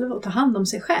själv och ta hand om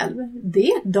sig själv,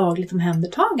 det är ett dagligt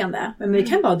omhändertagande. Men vi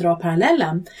kan bara dra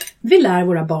parallellen. Vi lär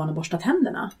våra barn att borsta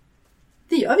tänderna.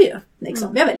 Det gör vi ju.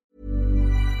 Liksom. Vi har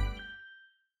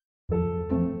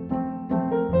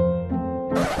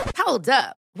Hold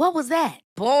up. What was that?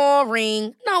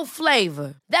 Boring. No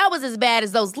flavor. That was as bad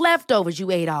as those leftovers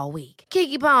you ate all week.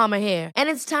 Keke Palmer here. And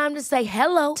it's time to say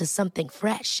hello to something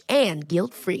fresh and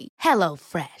guilt-free. Hello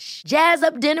Fresh. Jazz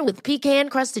up dinner with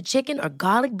pecan-crusted chicken or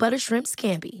garlic butter shrimp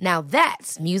scampi. Now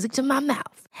that's music to my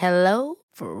mouth. Hello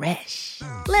Fresh.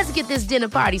 Let's get this dinner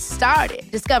party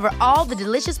started. Discover all the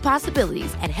delicious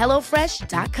possibilities at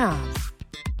hellofresh.com.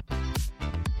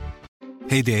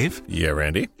 Hey, Dave. Yeah,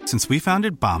 Randy. Since we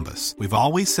founded Bombas, we've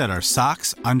always said our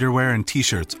socks, underwear, and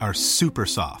T-shirts are super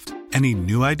soft. Any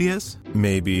new ideas?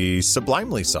 Maybe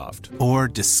sublimely soft. Or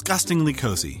disgustingly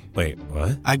cozy. Wait,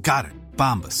 what? I got it.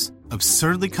 Bombas.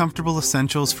 Absurdly comfortable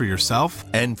essentials for yourself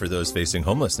And for those facing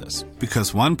homelessness.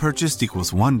 because one purchased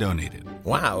equals one donated.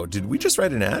 Wow, did we just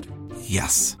write an ad?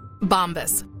 Yes.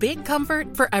 Bombas. Big comfort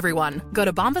for everyone. Go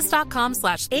to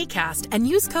bombas.com/ACAST and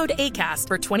use code ACAST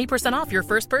for 20% off your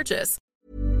first purchase.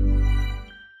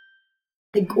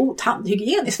 Det är god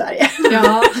tandhygien i Sverige.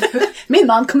 Ja. Min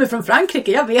man kommer från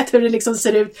Frankrike. Jag vet hur det liksom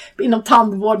ser ut inom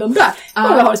tandvården där. Jag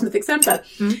har det som ett exempel.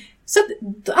 Så att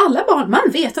alla barn,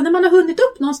 man vet att när man har hunnit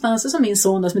upp någonstans, som min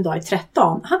son som idag är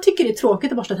 13, han tycker det är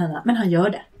tråkigt att borsta tänderna, men han gör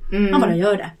det. Han bara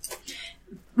gör det.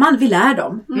 Vi lär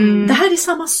dem. Det här är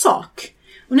samma sak.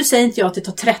 Och nu säger inte jag att det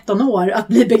tar 13 år att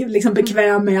bli liksom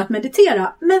bekväm med att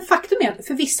meditera. Men faktum är att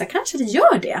för vissa kanske det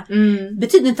gör det.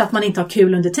 Betyder inte att man inte har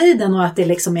kul under tiden och att det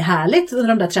liksom är härligt under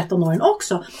de där 13 åren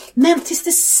också. Men tills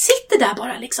det sitter där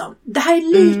bara liksom. Det här är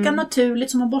lika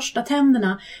naturligt som att borsta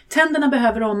tänderna. Tänderna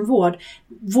behöver omvård.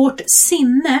 Vårt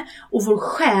sinne och vår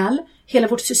själ, hela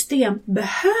vårt system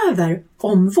behöver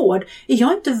omvård. Är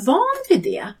jag inte van vid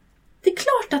det? Det är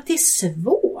klart att det är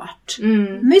svårt.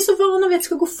 Men vi är så vana vid att det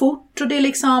ska gå fort. Och det är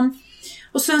liksom...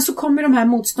 Och sen så kommer de här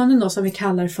motstånden då som vi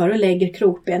kallar för och lägger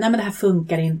krokben. Nej, men det här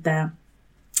funkar inte.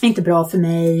 Inte bra för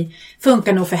mig.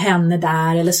 Funkar nog för henne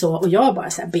där eller så. Och jag bara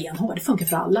säger benhård. Det funkar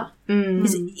för alla. Det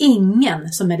finns ingen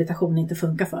som meditation inte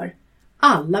funkar för.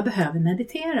 Alla behöver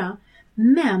meditera.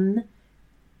 Men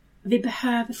vi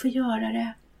behöver få göra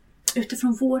det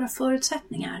utifrån våra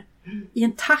förutsättningar. I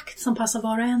en takt som passar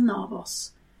var och en av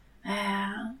oss.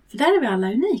 För där är vi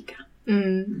alla unika.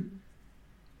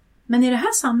 Men i det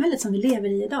här samhället som vi lever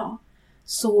i idag,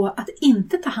 så att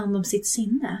inte ta hand om sitt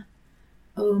sinne,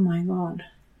 oh my god,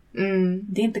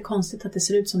 det är inte konstigt att det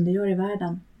ser ut som det gör i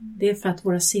världen. Det är för att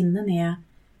våra sinnen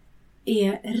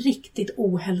är riktigt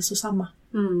ohälsosamma.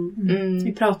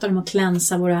 Vi pratar om att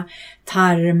klänsa våra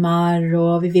tarmar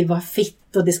och vi vill vara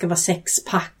fit och det ska vara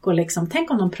sexpack och liksom.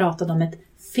 Tänk om de pratade om ett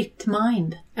fit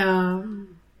mind. Ja.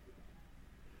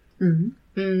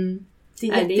 Det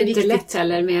är inte lätt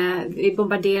heller. Vi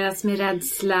bombarderas med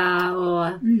rädsla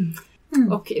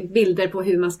och bilder på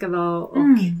hur man ska vara och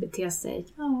bete sig.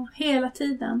 Ja, hela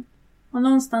tiden. Och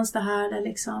någonstans det här är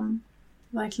liksom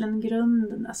verkligen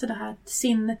grunden. Alltså det här att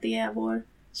sinnet är vår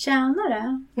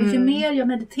tjänare. Och ju mer jag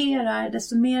mediterar,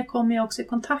 desto mer kommer jag också i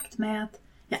kontakt med att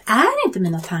jag är inte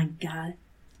mina tankar.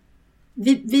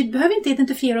 Vi behöver inte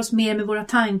identifiera oss mer med våra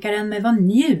tankar än med vad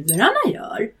njurarna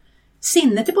gör.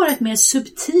 Sinnet är bara ett mer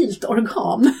subtilt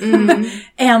organ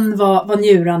än vad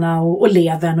njurarna och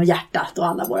levern och hjärtat och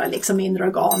alla våra liksom inre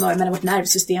organ och vårt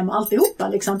nervsystem och alltihopa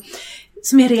liksom,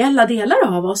 som är reella delar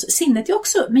av oss. Sinnet är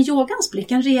också med yogans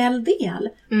blick en reell del.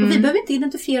 Och vi behöver inte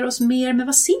identifiera oss mer med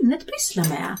vad sinnet pysslar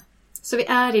med. Så vi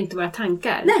är inte våra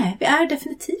tankar? Nej, vi är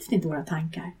definitivt inte våra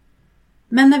tankar.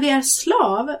 Men när vi är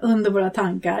slav under våra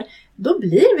tankar, då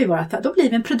blir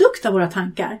vi en produkt av våra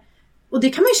tankar. Och det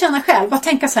kan man ju känna själv. Bara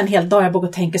tänka så här en hel dag, jag bara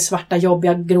och tänker svarta,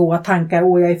 jobbiga, gråa tankar.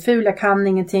 Åh, jag är ful, jag kan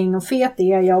ingenting och fet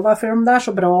är jag. Och varför är de där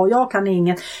så bra och jag kan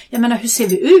inget. Jag menar, hur ser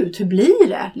vi ut? Hur blir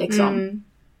det liksom?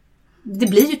 Det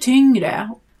blir ju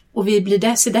tyngre. Och vi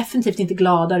ser definitivt inte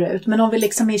gladare ut. Men om vi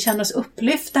liksom känner oss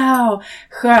upplyfta och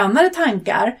skönare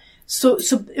tankar. Så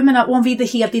jag menar, om vi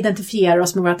helt identifierar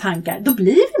oss med våra tankar, då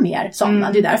blir vi mer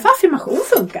sådana. Det är därför affirmation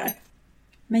funkar.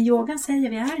 Men yogan säger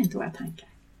vi är inte våra tankar.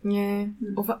 Nej.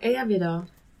 Och vad är vi då?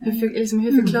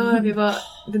 Hur förklarar vi vad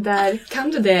det där...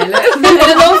 Kan du det eller? Är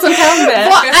det någon som kan det?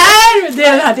 Vad är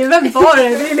det? Det är väl bara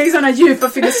det är liksom den djupa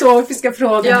filosofiska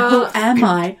frågan. Ja. Who am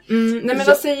I? Nej, men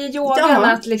vad säger yogan?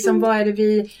 Att liksom, vad är det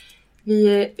vi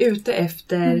är ute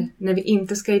efter när vi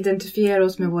inte ska identifiera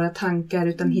oss med våra tankar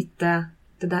utan hitta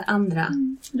det där andra?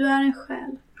 Du är en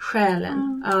själ.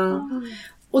 Själen. Ja.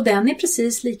 Och den är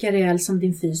precis lika reell som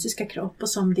din fysiska kropp och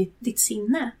som ditt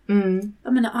sinne.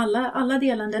 Jag menar, alla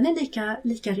delar, den är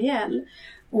lika reell.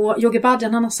 Och Yogi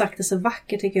Bhajan, han har sagt det så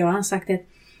vackert tycker jag. Han har sagt det,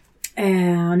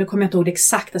 nu kommer jag inte ihåg det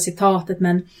exakta citatet,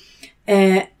 men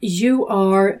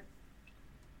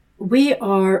we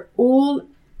are all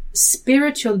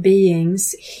spiritual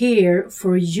beings here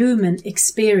for human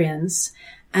experience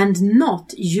and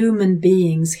not human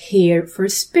beings here for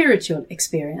spiritual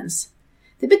experience.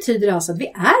 Det betyder alltså att vi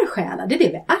är själar, det är det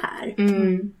vi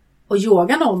är. Och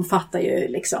yogan omfattar ju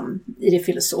liksom i det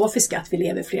filosofiska att vi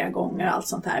lever flera gånger och allt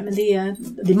sånt här. Men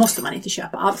det måste man inte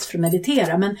köpa alls för att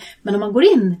meditera. Men om man går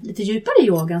in lite djupare i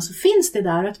yogan så finns det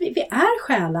där att vi är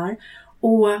själar.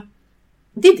 Och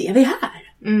det är det vi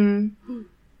är.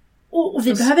 Och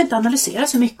vi behöver inte analysera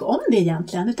så mycket om det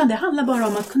egentligen. Utan det handlar bara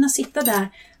om att kunna sitta där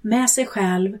med sig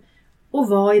själv och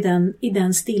vara i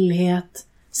den stillhet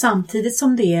samtidigt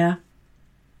som det är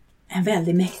en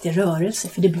väldigt mäktig rörelse.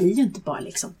 För det blir ju inte bara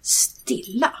liksom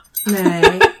stilla.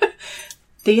 Nej.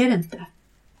 Det är det inte.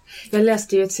 Jag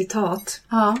läste ju ett citat.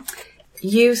 Ja.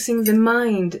 Using the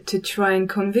mind to try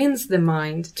and convince the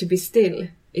mind to be still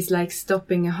is like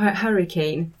stopping a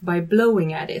hurricane by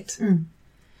blowing at it.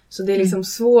 Så det är liksom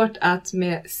svårt att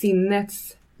med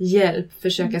sinnets hjälp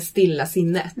försöka stilla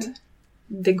sinnet.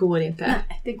 Det går inte.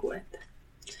 Nej, det går inte.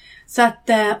 Så att,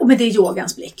 och med det är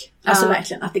yogans blick. Alltså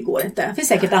verkligen att det går inte. Det finns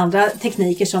säkert andra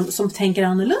tekniker som tänker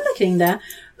annorlunda kring det.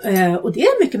 Och det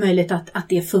är mycket möjligt att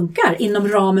det funkar inom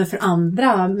ramen för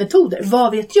andra metoder.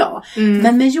 Vad vet jag?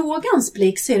 Men med yogans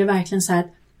blick så är det verkligen så här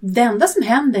att det enda som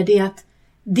händer det är att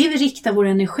det vi riktar vår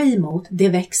energi mot, det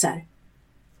växer.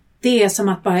 Det är som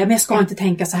att bara, jag ska inte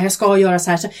tänka så här, jag ska göra så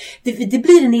här. Så det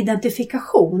blir en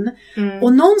identifikation.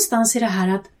 Och någonstans är det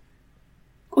här att,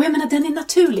 och jag menar, den är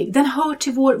naturlig. Den hör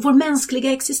till vår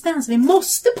mänskliga existens. Vi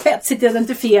måste på ett sätt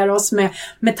identifiera oss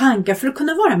med tankar för att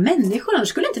kunna vara människor. Annars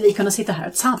skulle inte vi kunna sitta här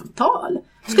och ett samtal.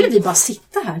 Skulle vi bara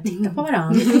sitta här och titta på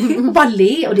varandra och bara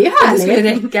le. Och det är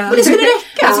härligt. Och det skulle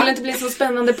räcka. Det skulle inte bli så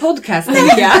spännande podcast,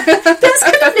 tänker jag. Den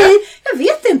skulle bli, jag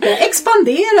vet inte,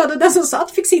 expanderad. Och den som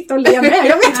satt fick sitta och le med.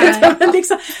 Jag vet inte. Men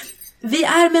liksom, vi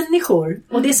är människor.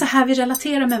 Och det är så här vi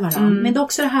relaterar med varandra. Men det är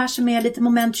också det här som är lite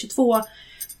moment 22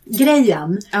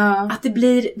 grejen, att det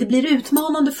blir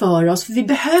utmanande för oss, för vi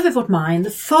behöver vårt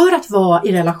mind för att vara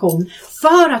i relation,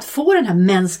 för att få den här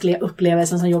mänskliga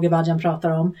upplevelsen som Yogi Bhajan pratar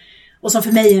om och som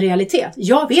för mig är en realitet.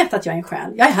 Jag vet att jag är en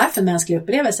själ, jag är här för en mänsklig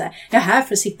upplevelse, jag är här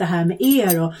för att sitta här med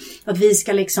er och att vi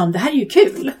ska liksom, det här är ju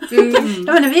kul.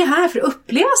 Jag menar, vi är här för att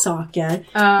uppleva saker,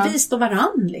 vi står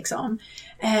varann liksom.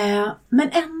 Men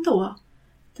ändå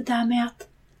det där med att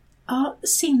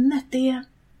sinnet,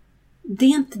 det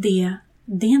är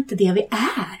inte det vi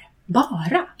är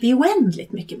bara. Vi är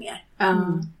oändligt mycket mer.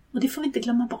 Och det får vi inte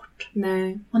glömma bort.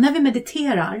 Nej. Och när vi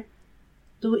mediterar,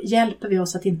 då hjälper vi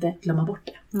oss att inte glömma bort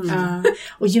det.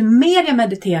 Och ju mer jag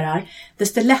mediterar,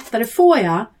 desto lättare får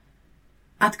jag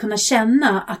att kunna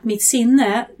känna att mitt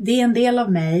sinne, det är en del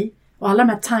av mig. Och alla de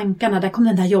här tankarna, där kommer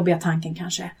den där jobbiga tanken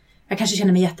kanske. Jag kanske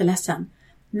känner mig jätteledsen.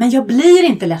 Men jag blir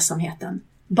inte ledsamheten.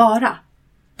 Bara.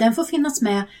 Den får finnas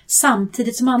med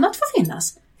samtidigt som annat får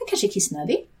finnas. Jag kanske är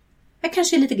kissnödig. Jag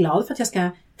kanske är lite glad för att jag ska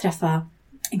träffa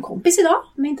en kompis idag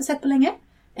som jag inte sett på länge.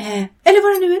 Eller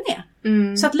vad det nu än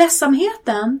är. Så att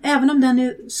ledsamheten, även om den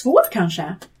är svår kanske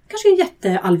är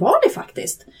jätteallvarlig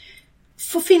faktiskt,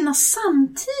 får finnas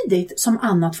samtidigt som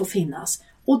annat får finnas.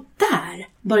 Och där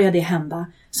börjar det hända,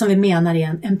 som vi menar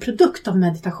är en produkt av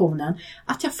meditationen,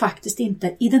 att jag faktiskt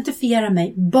inte identifierar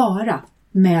mig bara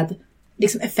med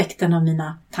liksom effekten av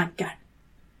mina tankar,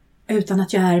 utan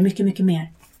att jag är mycket, mycket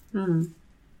mer.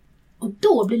 Och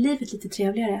då blir livet lite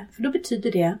trevligare, för då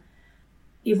betyder det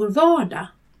i vår vardag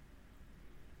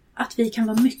att vi kan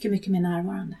vara mycket, mycket mer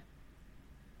närvarande.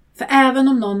 För även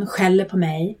om någon skäller på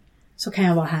mig, så kan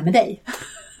jag vara här med dig.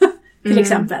 Till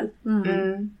exempel.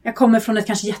 Jag kommer från ett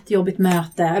kanske jättejobbigt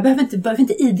möte. Jag behöver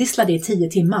inte idissla det i 10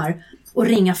 timmar. Och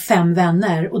ringa 5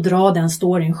 vänner och dra den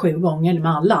storyn 7 gånger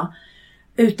med alla.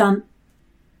 Utan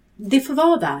det får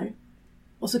vara där.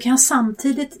 Och så kan jag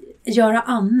samtidigt göra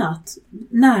annat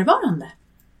närvarande.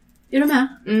 Är du med?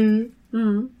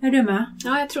 Är du med?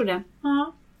 Ja, jag tror det.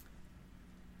 Ja.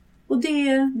 Och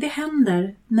det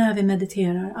händer när vi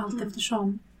mediterar allt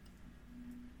eftersom.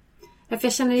 Ja, för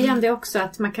jag känner igen det också,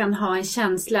 att man kan ha en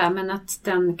känsla, men att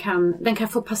den kan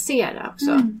få passera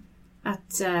också.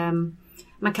 Att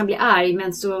man kan bli arg,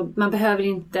 men så man behöver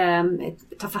inte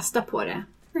ta fasta på det.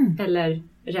 Eller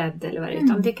rädd eller vad det är.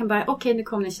 Utan det kan bara, okej, nu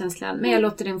kom den känslan, men jag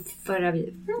låter den föra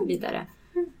vidare.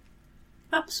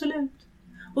 Absolut.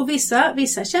 Och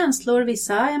vissa känslor,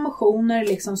 vissa emotioner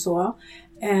liksom så,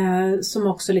 som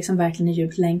också liksom verkligen är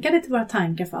djupt länkade till våra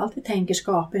tankar, för allt vi tänker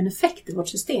skapar en effekt i vårt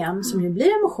system som ju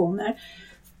blir emotioner.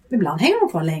 Ibland hänger de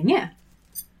kvar länge.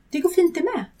 Det går fint det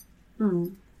med.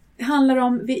 Det handlar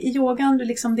om, i yogan,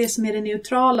 liksom det som är det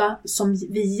neutrala, som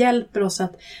vi hjälper oss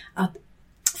att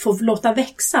få låta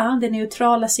växa, det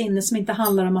neutrala sinne som inte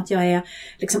handlar om att jag är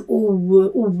liksom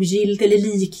ogiltig eller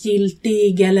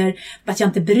likgiltig eller att jag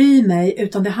inte bryr mig,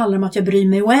 utan det handlar om att jag bryr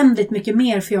mig oändligt mycket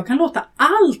mer, för jag kan låta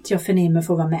allt jag förnimmer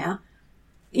få vara med.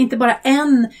 Inte bara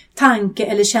en tanke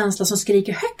eller känsla som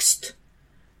skriker högst,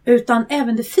 utan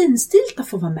även det finstilta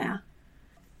får vara med.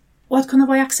 Och att kunna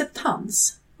vara i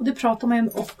acceptans. Och det pratar man ju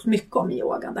mycket om i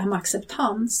yogan, det här med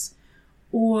acceptans.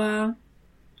 Och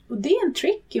det är en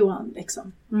tricky one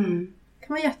liksom. Det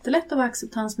kan vara jättelätt att vara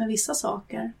acceptans med vissa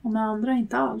saker och med andra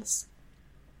inte alls.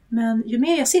 Men ju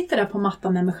mer jag sitter där på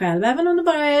mattan med mig själv, även om det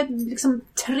bara är liksom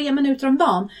 3 minuter om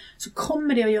dagen, så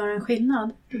kommer det att göra en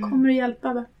skillnad. Det kommer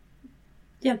att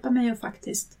hjälpa mig att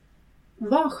faktiskt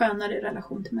vara skönare i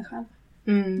relation till mig själv.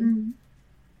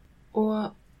 Och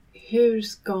hur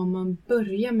ska man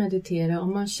börja meditera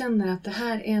om man känner att det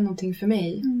här är någonting för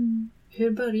mig?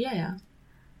 Hur börjar jag?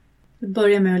 Jag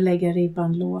börjar med att lägga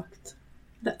ribban lågt.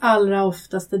 Det allra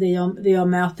oftaste det jag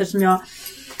möter, som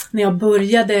när jag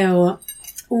började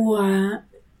och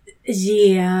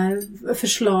ge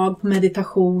förslag på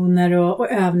meditationer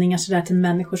och övningar sådär till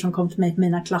människor som kom till mig på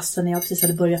mina klasser när jag precis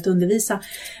hade börjat undervisa,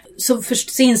 så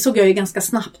insåg jag ju ganska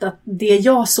snabbt att det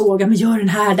jag såg, men gör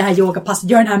det här yogapasset,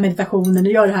 gör den här meditationen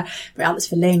och gör det här, var alldeles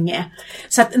för länge.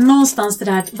 Så att någonstans det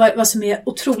där, vad som är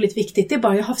otroligt viktigt, det är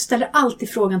bara, jag ställer alltid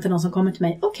frågan till någon som kommer till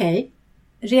mig, okej,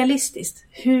 realistiskt,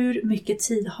 hur mycket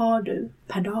tid har du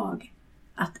per dag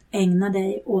att ägna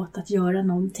dig åt att göra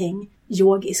någonting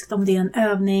yogiskt? Om det är en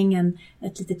övning,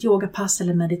 ett litet yogapass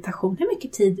eller meditation, hur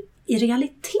mycket tid i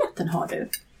realiteten har du?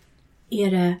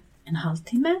 Är det en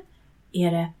halvtimme?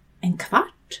 Är det en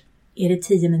kvart? Är det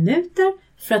 10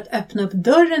 minuter? För att öppna upp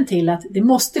dörren till att det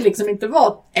måste liksom inte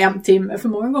vara 1 timme. För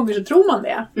många gånger så tror man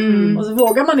det. Och så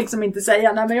vågar man liksom inte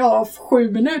säga, nej men jag har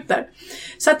 7 minuter.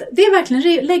 Så att det är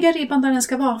verkligen lägga ribban där den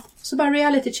ska vara. Så bara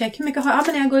reality check. Hur mycket har jag?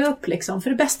 Men jag går upp liksom. För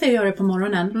det bästa är att göra det på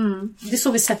morgonen. Det är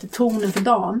så vi sätter tonen för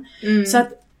dagen. Så att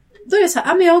då är det så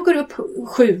här, men jag går upp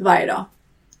 7 varje dag.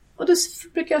 Och då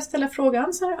brukar jag ställa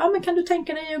frågan så här, men kan du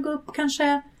tänka dig att gå upp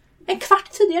kanske en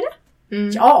kvart tidigare?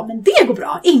 Ja, men det går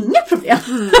bra. Inga problem.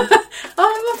 Ja,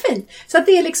 vad fint. Så att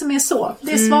det liksom är så.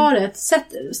 Det är svaret.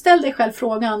 Ställ dig själv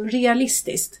frågan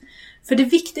realistiskt. För det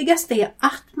viktigaste är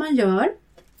att man gör,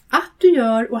 att du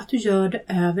gör och att du gör det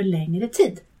över längre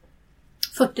tid.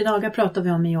 40 dagar pratar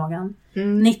vi om i yogan.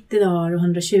 90 dagar och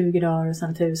 120 dagar och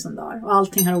sen 1000 dagar. Och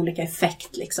allting har olika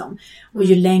effekt liksom. Och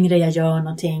ju längre jag gör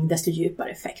någonting, desto djupare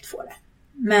effekt får det.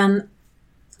 Men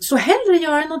så hellre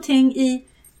göra någonting i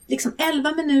liksom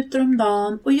 11 minuter om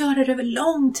dagen och göra det över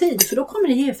lång tid, för då kommer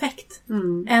det ge effekt.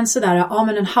 Än sådär,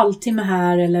 men en halvtimme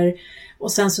här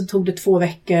och sen så tog det 2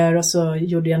 veckor och så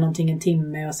gjorde jag någonting en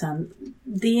timme och sen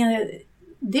det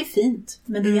är fint,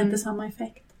 men det ger inte samma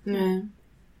effekt. Nej.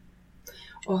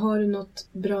 Och har du något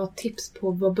bra tips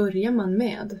på vad börjar man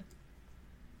med?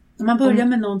 Man börjar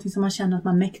med någonting som man känner att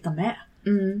man mäktar med.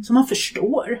 Som man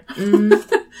förstår.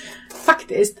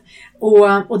 Faktiskt.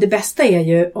 Och det bästa är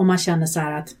ju om man känner så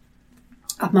här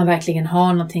att man verkligen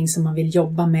har någonting som man vill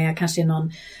jobba med. Kanske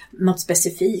något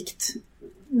specifikt.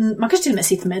 Man kanske till och med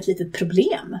sitter med ett litet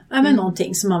problem. Även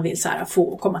någonting som man vill så här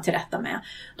få komma till rätta med.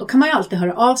 Då kan man ju alltid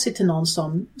höra av sig till någon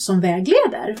som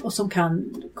vägleder. Och som kan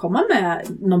komma med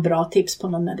någon bra tips på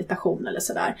någon meditation eller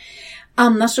sådär.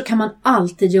 Annars så kan man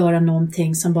alltid göra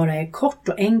någonting som bara är kort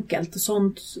och enkelt. Och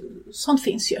sånt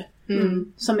finns ju.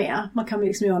 Man kan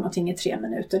liksom göra någonting i 3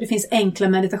 minuter. Det finns enkla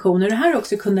meditationer. Det här är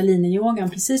också kundalini-yogan.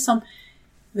 Precis som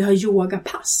vi har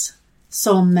yogapass.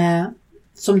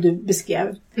 Som du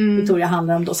beskrev, Victoria,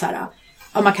 handlar om då så här,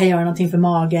 man kan göra någonting för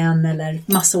magen eller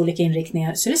massa olika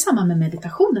inriktningar. Så är det samma med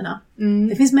meditationerna.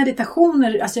 Det finns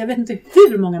meditationer, alltså jag vet inte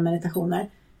hur många meditationer,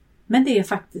 men det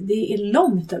är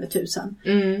långt över 1000.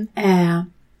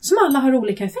 Som alla har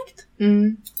olika effekt.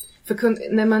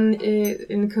 För när man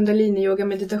en kundalini-yoga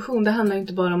meditation, det handlar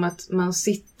inte bara om att man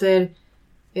sitter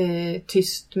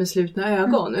tyst med slutna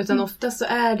ögon, utan ofta så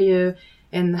är det ju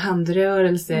en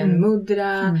handrörelse, en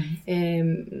mudra,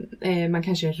 man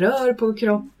kanske rör på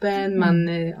kroppen, man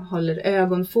håller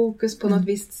ögonfokus på något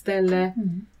visst ställe.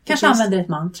 Kanske använder ett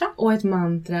mantra. Och ett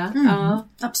mantra, ja.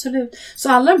 Absolut. Så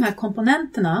alla de här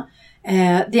komponenterna,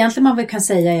 det egentligen man väl kan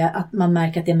säga är att man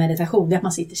märker att det är meditation, det är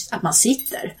att man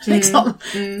sitter liksom.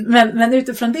 Men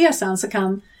utifrån det sen så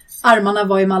kan armarna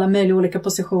vara i alla möjliga olika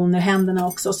positioner, händerna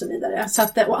också och så vidare. Så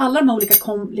att, och alla de här olika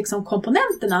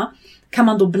komponenterna kan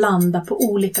man då blanda på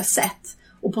olika sätt.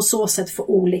 Och på så sätt få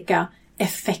olika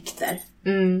effekter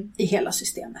i hela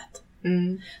systemet.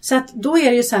 Så att då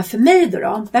är det ju så här för mig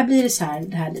då. Där blir det så här,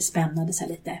 det här lite spännande, så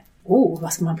här lite,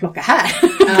 vad ska man plocka här?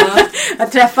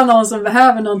 Att träffa någon som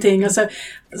behöver någonting. Och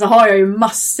så har jag ju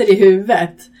massor i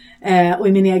huvudet. Och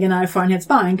i min egen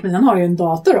erfarenhetsbank. Men sen har jag ju en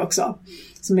dator också.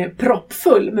 Som är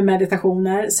proppfull med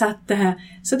meditationer.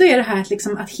 Så då är det här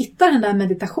liksom, att hitta den där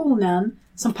meditationen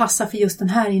som passar för just den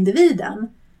här individen.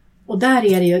 Och där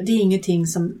är det är ingenting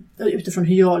som, utifrån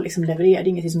hur jag liksom levererar, det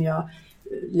är ingenting som jag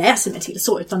läser mig till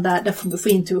så, utan där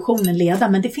får intuitionen leda.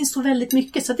 Men det finns så väldigt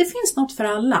mycket, så det finns något för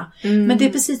alla. Men det är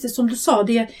precis det som du sa,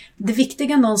 det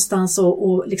viktiga någonstans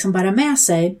att liksom bära med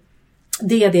sig,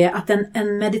 det är det att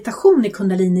en meditation i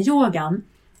kundalini-yogan,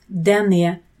 den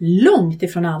är långt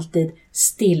ifrån alltid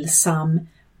stillsam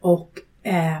och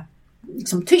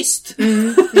liksom tyst.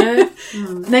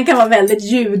 Den kan vara väldigt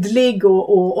ljudlig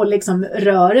och liksom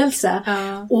rörelse.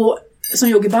 Och som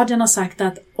Yogi Bhajan har sagt,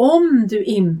 att om du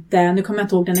inte, nu kommer jag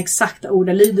inte ihåg den exakta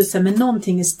ordalydelsen, men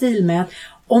någonting i stil med att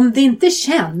om det inte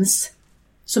känns,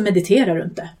 så mediterar du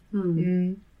inte.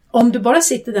 Om du bara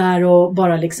sitter där och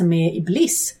bara liksom är i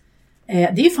bliss,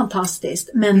 det är ju fantastiskt.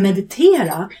 Men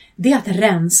meditera, det är att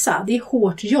rensa, det är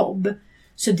hårt jobb.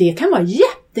 Så det kan vara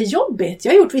jättejobbigt.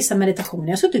 Jag har gjort vissa meditationer,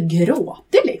 jag har suttit och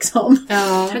gråtit liksom.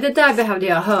 Ja. Men det där behövde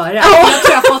jag höra. Jag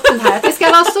tror jag har fått den här. Att det ska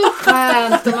vara så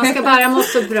skönt och man ska bara må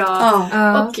så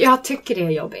bra. Och jag tycker det är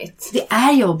jobbigt. Det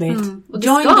är jobbigt. Och det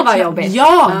ska vara jobbigt.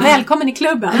 Ja, välkommen i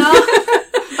klubben.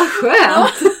 Vad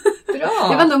skönt. Bra.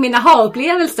 Det var nog mina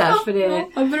aha-upplevelser. För det.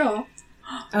 Ja, bra.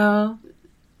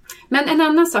 Men en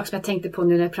annan sak som jag tänkte på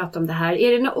nu när jag pratar om det här.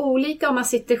 Är det något olika om man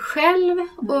sitter själv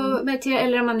och mediterar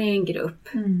eller om man är i en grupp?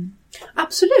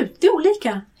 Absolut, det är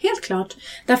olika. Helt klart.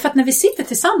 Därför att när vi sitter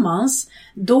tillsammans,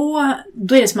 då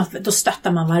är det som att då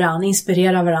stöttar man varann,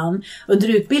 inspirerar varann. Under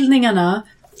utbildningarna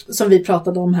som vi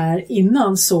pratade om här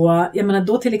innan, så jag menar,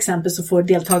 då till exempel så får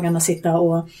deltagarna sitta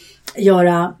och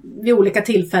göra vid olika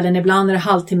tillfällen. Ibland är det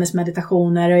halvtimmes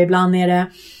meditationer och ibland är det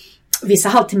vissa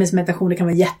halvtimmes meditationer kan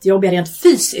vara jättejobbiga rent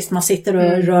fysiskt. Man sitter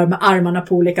och rör med armarna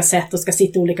på olika sätt och ska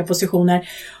sitta i olika positioner.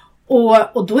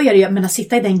 Och då är det ju, att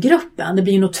sitta i den gruppen, det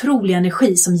blir en otrolig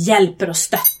energi som hjälper och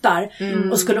stöttar.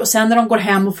 Och sen när de går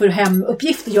hem och får hem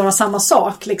uppgift och göra samma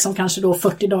sak, liksom kanske då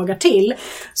 40 dagar till,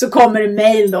 så kommer det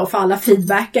mejl då, för alla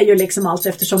feedbackar ju liksom allt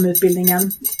eftersom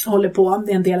utbildningen håller på,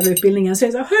 det är en del av utbildningen. Så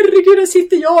jag säger, herregud, där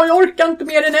sitter jag orkar inte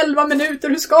mer än 11 minuter,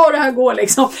 hur ska det här gå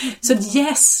liksom? Så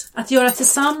yes, att göra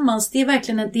tillsammans, det är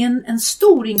verkligen en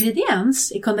stor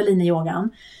ingrediens i kundalini-yogan.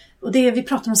 Och vi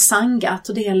pratar om sangat,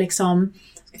 och det är liksom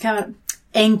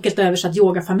enkelt översatt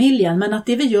yogafamiljen, men att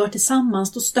det vi gör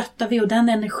tillsammans, då stöttar vi, och den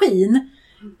energin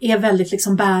är väldigt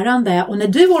liksom bärande. Och när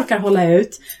du orkar hålla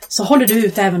ut så håller du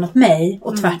ut även åt mig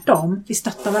och tvärtom. Vi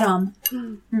stöttar varann.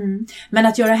 Men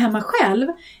att göra hemma själv,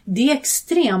 det är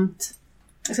extremt,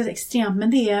 jag ska säga extremt,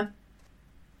 men det är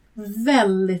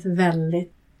väldigt,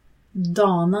 väldigt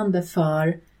danande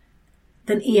för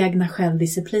den egna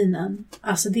självdisciplinen.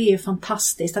 Alltså det är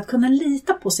fantastiskt att kunna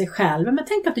lita på sig själv. Men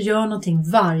tänk att du gör någonting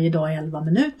varje dag i 11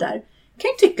 minuter. Det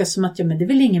kan ju tyckas som att ja, men det är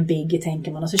väl ingen biggie,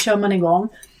 tänker man. Och så kör man igång.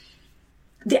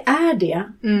 Det är det.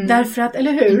 Därför att,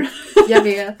 eller hur? Jag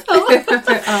vet.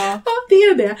 Ja, det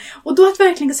är det. Och då att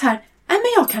verkligen så här, men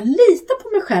jag kan lita på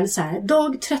mig själv så här.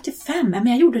 Dag 35, men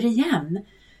jag gjorde det igen.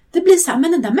 Det blir så här,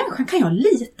 men den där människan kan jag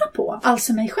lita på.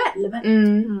 Alltså mig själv.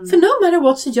 För no matter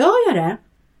what så gör jag det.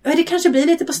 Det kanske blir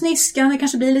lite på sniskan, det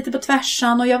kanske blir lite på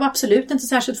tvärsan och jag var absolut inte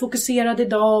särskilt fokuserad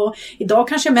idag. Och idag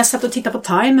kanske jag mest satt och tittade på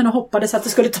timern och hoppades att det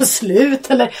skulle ta slut.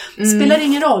 Eller, det spelar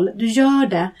ingen roll, du gör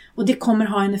det och det kommer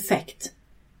ha en effekt.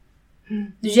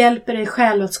 Du hjälper dig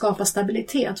själv att skapa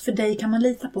stabilitet, för dig kan man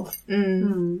lita på.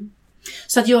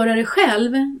 Så att göra det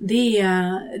själv, det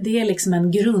är liksom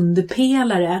en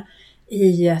grundpelare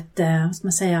i ett, ska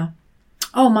man säga,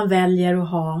 om man väljer att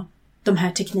ha de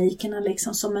här teknikerna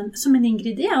liksom som en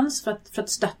ingrediens för att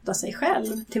stötta sig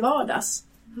själv till vardags.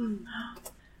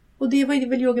 Och det var ju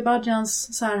väl Yogi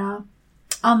Bhajans så här,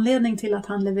 anledning till att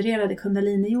han levererade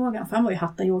Kundalini-yogan. För han var ju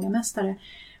hatta-yogamästare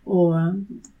och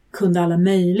kunde alla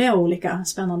möjliga olika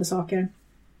spännande saker.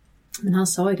 Men han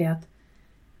sa ju det att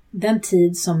den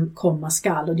tid som komma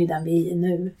skall, och det är den vi är i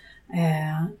nu,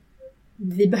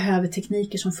 vi behöver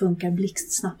tekniker som funkar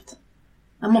blixtsnabbt.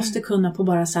 Man måste kunna på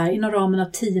bara så här, inom ramen av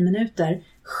 10 minuter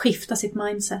skifta sitt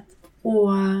mindset.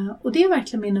 Och det är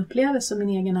verkligen min upplevelse och min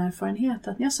egen erfarenhet.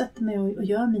 Att när jag sätter mig och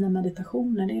gör mina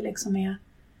meditationer, det är liksom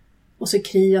och så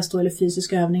krias då, eller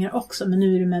fysiska övningar också. Men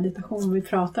nu är det meditation vi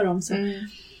pratar om. Så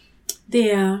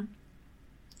det är,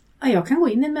 jag kan gå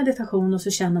in i en meditation och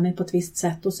så känna mig på ett visst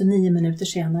sätt. Och så 9 minuter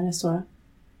senare så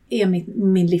är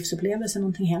min livsupplevelse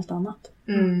någonting helt annat.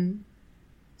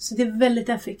 Så det är väldigt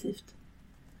effektivt.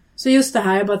 Så just det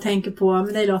här, jag bara tänker på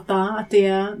med dig Lotta, att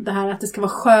det här att det ska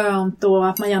vara skönt och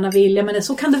att man gärna vill, men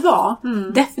så kan det vara.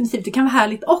 Definitivt, det kan vara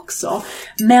härligt också.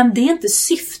 Men det är inte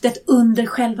syftet under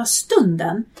själva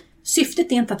stunden.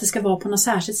 Syftet är inte att det ska vara på något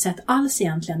särskilt sätt alls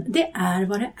egentligen. Det är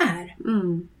vad det är.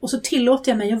 Och så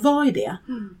tillåter jag mig att vara i det.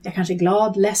 Jag kanske är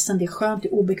glad, ledsen, det är skönt, det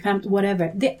är obekvämt,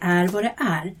 whatever. Det är vad det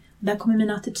är. Där kommer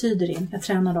mina attityder in, jag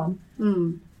tränar dem.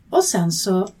 Och sen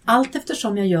så, allt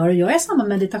eftersom jag gör samma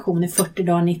meditation i 40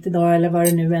 dagar, 90 dagar eller vad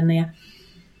det nu än är.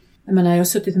 Jag menar, jag har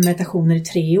suttit med meditationer i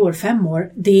 3 år, 5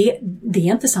 år. Det är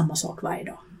inte samma sak varje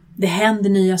dag. Det händer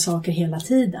nya saker hela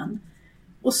tiden.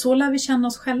 Och så lär vi känna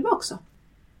oss själva också.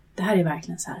 Det här är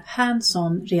verkligen så här,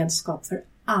 hands-on redskap för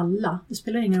alla. Det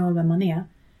spelar ingen roll vem man är.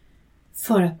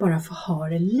 För att bara få ha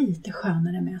det lite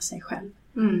skönare med sig själv.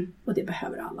 Och det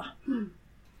behöver alla.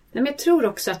 Men jag tror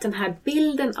också att den här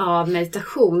bilden av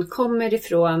meditation kommer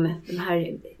ifrån de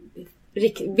här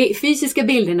fysiska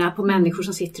bilderna på människor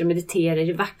som sitter och mediterar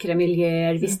i vackra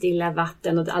miljöer, vid stilla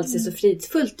vatten, och allt ser så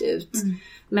fridfullt ut.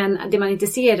 Men det man inte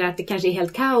ser är att det kanske är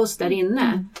helt kaos där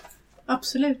inne.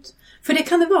 Absolut. För det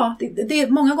kan det vara.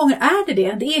 Många gånger är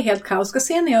det. Det är helt kaos. Ska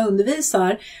se när jag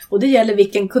undervisar. Och det gäller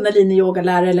vilken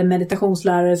kundalini-yogalärare eller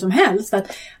meditationslärare som helst.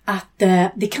 Att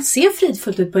det kan se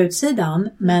fridfullt ut på utsidan.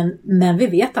 Men vi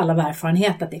vet alla av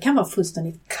erfarenhet att det kan vara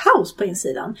fullständigt kaos på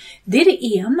insidan. Det är det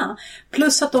ena.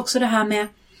 Plus att också det här med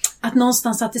att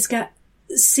någonstans att det ska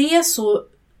se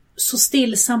så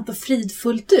stillsamt och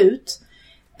fridfullt ut.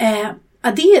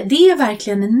 Det är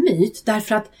verkligen en myt.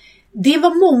 Därför att det är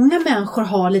vad många människor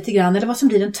har lite grann, eller vad som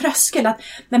blir en tröskel, att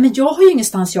nej, men jag har ju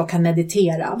ingenstans jag kan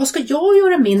meditera. Vad ska jag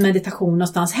göra min meditation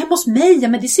någonstans? Hemma hos mig? Ja,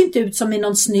 men det ser inte ut som i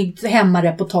någon snyggt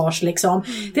hemmareportage liksom.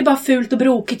 Det är bara fult och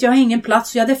brokigt, jag har ingen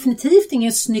plats och jag har definitivt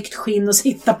ingen snyggt skinn att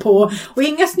sitta på och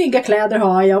inga snygga kläder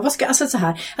har jag. Alltså så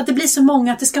här, att det blir så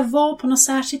många, att det ska vara på något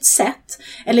särskilt sätt.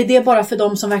 Eller det är bara för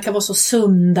dem som verkar vara så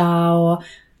sunda och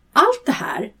allt det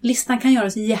här. Listan kan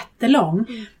göras jättelång.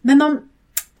 Men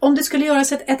om det skulle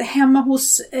göras ett hemma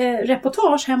hos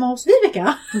reportage hemma hos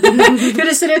Viveka, hur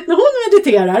det ser ut när hon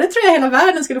mediterar, det tror jag hela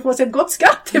världen skulle få sig ett gott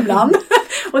skratt ibland.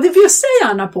 Och det bjussar jag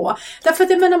gärna på. Därför att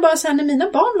jag menar bara så här, när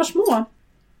mina barn var små,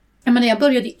 jag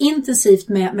började intensivt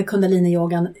med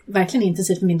kundalini-yogan, verkligen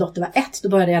intensivt när min dotter var 1, då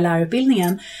började jag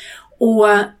lärarutbildningen. Och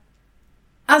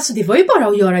alltså det var ju bara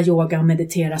att göra yoga och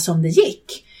meditera som det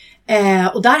gick.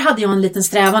 Och där hade jag en liten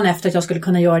strävan efter att jag skulle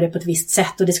kunna göra det på ett visst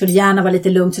sätt, och det skulle gärna vara lite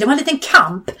lugnt, så det var en liten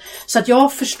kamp. Så att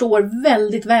jag förstår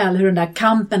väldigt väl hur den där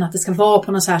kampen, att det ska vara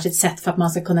på något särskilt sätt för att man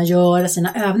ska kunna göra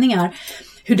sina övningar,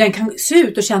 hur den kan se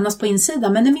ut och kännas på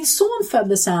insidan. Men när min son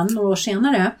föddes sen några år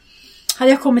senare,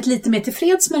 hade jag kommit lite mer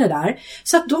tillfreds med det där.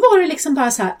 Så att då var det liksom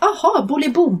bara så här, aha,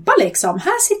 bolibompa liksom.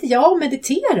 Här sitter jag och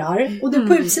mediterar. Och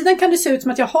på utsidan kan det se ut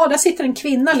som att där sitter en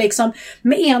kvinna liksom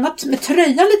med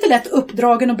tröjan lite lätt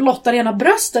uppdragen och blottar ena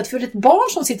bröstet för ett barn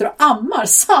som sitter och ammar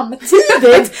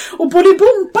samtidigt. Och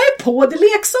bolibompa är på, det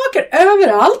är leksaker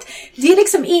överallt. Det är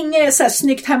liksom inget så här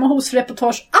snyggt hemma hos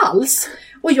reportage alls.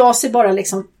 Och jag ser bara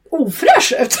liksom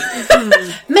ofräsch ut.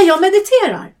 Men jag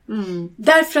mediterar.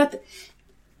 Därför att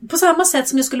på samma sätt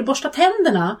som jag skulle borsta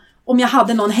tänderna om jag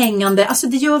hade någon hängande, alltså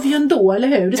det gör vi ju ändå, eller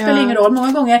hur? Det spelar ingen roll.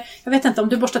 Många gånger, jag vet inte om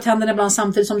du borstar tänderna ibland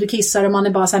samtidigt som du kissar och man är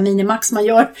bara så här minimax, man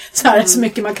gör så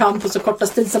mycket man kan på så korta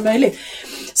tid som möjligt.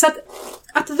 Så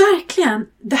att verkligen,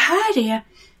 det här är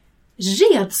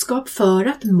redskap för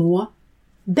att må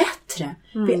bättre.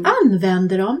 Vi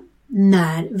använder dem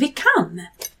när vi kan.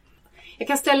 Jag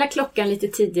kan ställa klockan lite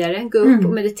tidigare, gå upp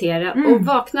och meditera och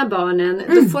vakna barnen,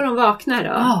 då får de vakna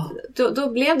då.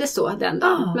 Då blev det så den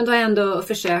dagen. Men då har jag ändå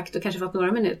försökt och kanske fått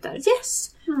några minuter.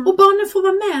 Yes! Och barnen får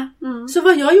vara med. Så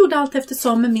vad jag gjorde allt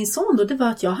eftersom med min son då, det var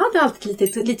att jag hade alltid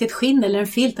ett litet skinn eller en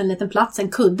filt, en liten plats, en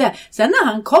kudde. Sen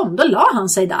när han kom, då la han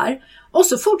sig där. Och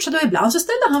så fortsatte och ibland så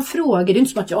ställde han frågor. Det är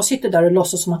inte som att jag sitter där och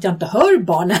låtsas som att jag inte hör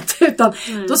barnet. Utan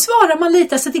då svarar man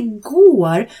lite så att det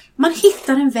går. Man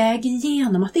hittar en väg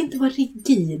igenom. Att inte vara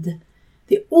rigid.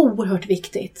 Det är oerhört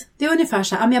viktigt. Det är ungefär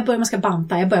så här. Man ska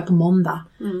banta. Jag börjar på måndag.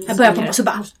 Jag börjar på så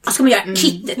bara. Ska man göra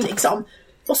kittet liksom.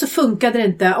 Och så funkade det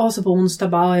inte. Och så på onsdag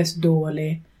bara. Jag är så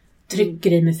dålig.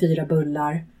 Trycker i med 4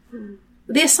 bullar.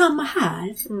 Det är samma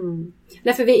här.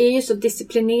 Därför vi är ju så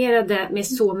disciplinerade med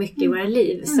så mycket i våra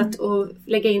liv. Så att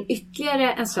lägga in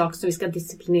ytterligare en sak som vi ska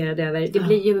disciplinera över.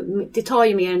 Det tar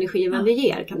ju mer energi än vad det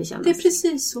ger, kan det kännas. Det är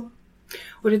precis så.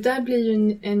 Och det där blir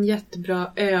ju en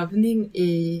jättebra övning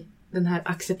i den här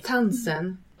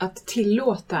acceptansen. Att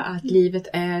tillåta att livet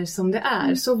är som det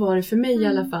är. Så var det för mig i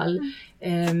alla fall.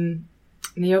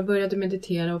 När jag började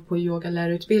meditera och på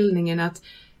yogalärarutbildningen, att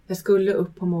jag skulle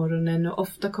upp på morgonen och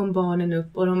ofta kom barnen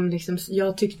upp och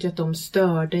jag tyckte att de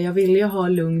störde. Jag ville ju ha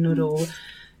lugn och ro.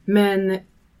 Men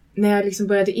när jag liksom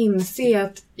började inse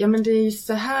att det är ju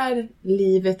så här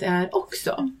livet är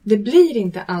också. Det blir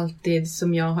inte alltid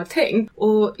som jag har tänkt.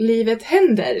 Och livet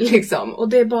händer liksom. Och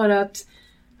det är bara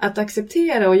att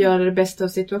acceptera och göra det bästa av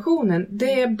situationen.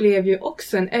 Det blev ju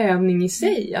också en övning i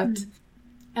sig. Att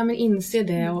inse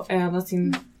det och öva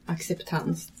sin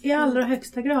acceptans. I allra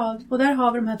högsta grad. Och där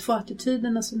har vi de här 2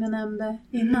 attityderna som jag nämnde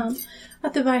innan.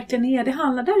 Att det verkligen är.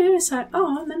 Där är det så här,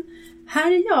 men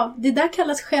här är jag. Det där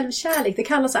kallas självkärlek. Det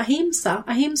kallas ahimsa.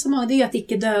 Ahimsa, det är att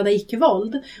icke döda, icke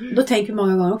våld. Och då tänker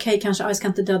många gånger, okej, kanske jag ska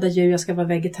inte döda djur, jag ska vara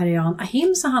vegetarian.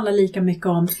 Ahimsa handlar lika mycket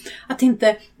om att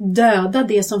inte döda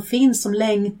det som finns som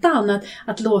längtan.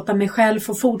 Att låta mig själv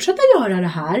få fortsätta göra det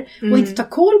här. Och inte ta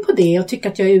koll på det och tycka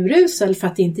att jag är urusel för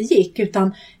att det inte gick.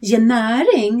 Utan ge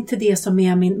näring till det som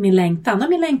är min längtan. Och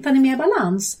min längtan är mer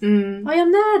balans. Ja, jag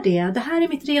när det. Det här är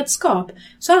mitt redskap.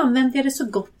 Så använder jag det så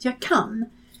gott jag kan.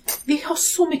 Vi har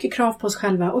så mycket krav på oss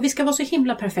själva. Och vi ska vara så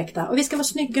himla perfekta. Och vi ska vara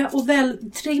snygga och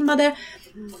vältrimmade.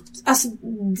 Alltså,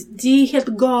 det är helt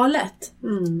galet.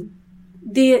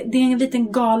 Det är en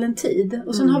liten galen tid.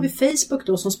 Och sen har vi Facebook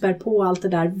då som spär på allt det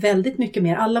där väldigt mycket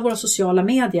mer. Alla våra sociala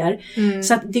medier.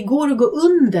 Så att det går att gå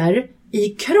under i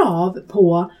krav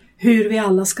på hur vi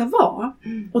alla ska vara.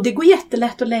 Och det går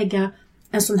jättelätt att lägga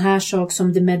en sån här sak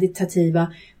som det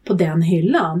meditativa på den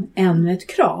hyllan. Ännu ett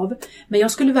krav. Men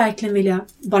jag skulle verkligen vilja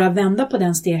bara vända på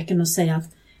den steken och säga att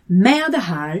med det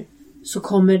här så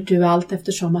kommer du allt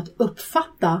eftersom att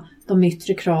uppfatta de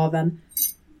yttre kraven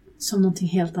som någonting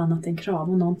helt annat än krav.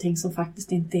 Och någonting som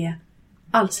faktiskt inte är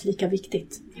alls lika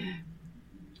viktigt.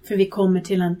 För vi kommer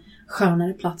till en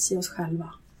skönare plats i oss själva.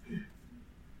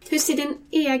 Hur ser din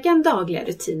egen dagliga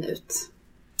rutin ut?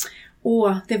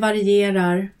 Det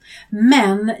varierar.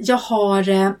 Men jag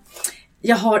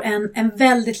har en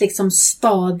väldigt liksom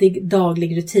stadig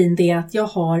daglig rutin. Det är att jag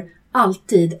har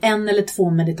alltid 1 eller 2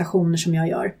 meditationer som jag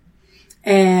gör.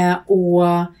 Och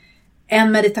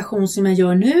en meditation som jag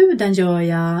gör nu, den gör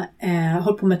jag,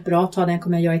 håller på med ett bra tag, den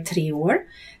kommer jag göra i 3 år.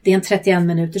 Det är en 31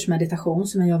 minuters meditation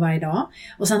som jag gör varje dag.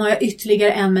 Och sen har jag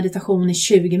ytterligare en meditation i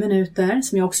 20 minuter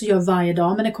som jag också gör varje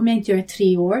dag. Men den kommer jag inte göra i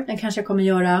 3 år. Den kanske jag kommer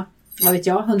göra,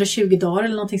 120 dagar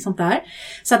eller någonting sånt där.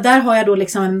 Så där har jag då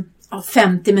liksom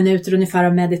 50 minuter ungefär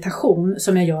av meditation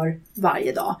som jag gör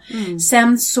varje dag.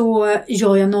 Sen så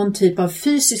gör jag någon typ av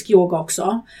fysisk yoga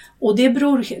också. Och det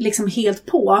beror liksom helt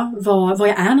på var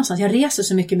jag är någonstans. Jag reser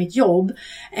så mycket i mitt jobb.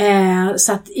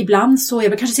 Så att ibland så,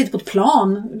 jag kanske sitter på ett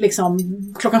plan liksom,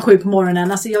 7:00 på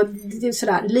morgonen. Alltså det är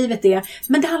sådär, livet är.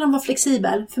 Men det handlar om att vara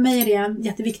flexibel. För mig är det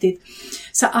jätteviktigt.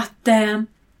 Så att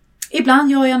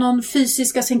Ibland gör jag någon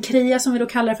fysisk, alltså en kria som vi då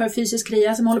kallar för fysisk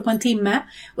kria som håller på en timme.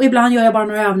 Och ibland gör jag bara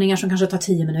några övningar som kanske tar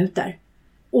 10 minuter.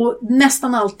 Och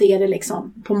nästan alltid är det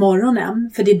liksom på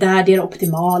morgonen. För det är där det är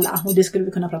optimala. Och det skulle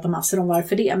vi kunna prata massor om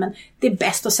varför det. Men det är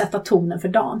bäst att sätta tonen för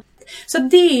dagen. Så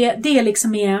det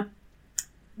liksom är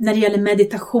när det gäller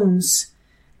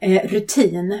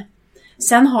meditationsrutin.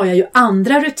 Sen har jag ju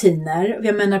andra rutiner.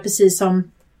 Jag menar precis som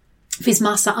det finns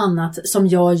massa annat som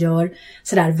jag gör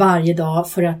sådär varje dag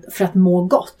för att må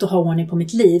gott och ha ordning på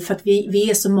mitt liv. För att vi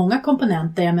är så många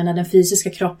komponenter. Jag menar den fysiska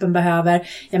kroppen behöver.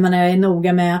 Jag menar jag är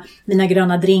noga med mina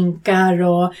gröna drinkar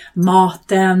och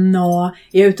maten. Och är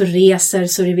jag ute och reser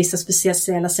så är det vissa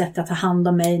speciella sätt att ta hand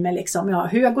om mig med liksom, ja,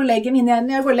 hur jag går och lägger mig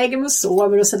när jag går och lägger mig och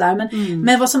sover och sådär.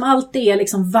 Men vad som alltid är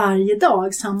liksom varje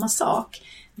dag samma sak.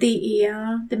 Det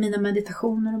är mina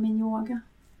meditationer och min yoga.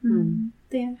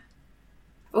 Det är det.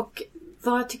 Och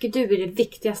vad tycker du är det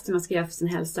viktigaste man ska göra för sin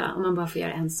hälsa om man bara får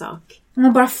göra en sak? Om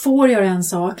man bara får göra en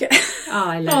sak.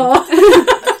 Ja, eller? Ja.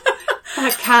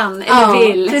 Man kan eller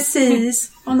vill.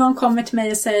 Precis. Om någon kommer till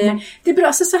mig och säger det beror,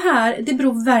 alltså så här, det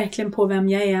beror verkligen på vem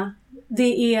jag är.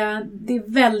 Det är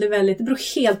väldigt, det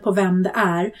beror helt på vem det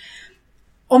är.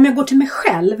 Om jag går till mig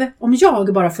själv, om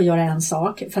jag bara får göra en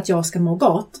sak för att jag ska må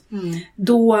gott,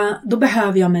 då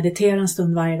behöver jag meditera en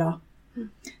stund varje dag.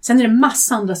 Sen är det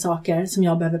massa andra saker som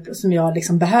jag behöver,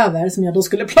 som jag då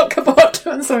skulle plocka bort.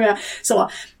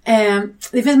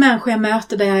 Det finns människor jag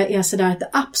möter där jag är sådär att det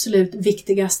absolut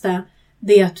viktigaste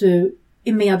det är att du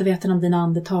är medveten om dina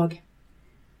andetag.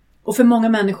 Och för många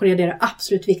människor är det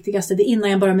absolut viktigaste. Det är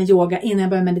innan jag börjar med yoga, innan jag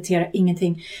börjar meditera,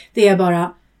 ingenting. Det är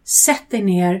bara sätt dig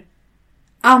ner,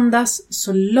 andas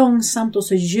så långsamt och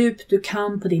så djupt du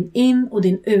kan på din in- och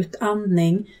din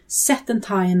utandning. Sätt en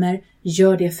timer,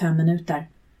 gör det 5 minuter.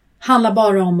 Handlar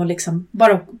bara om att liksom,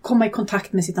 bara komma i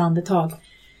kontakt med sitt andetag.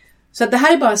 Så att det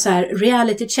här är bara så här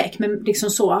reality check, men liksom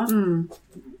så.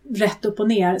 Rätt upp och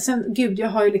ner. Sen, gud, jag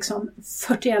har ju liksom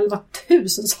 41 000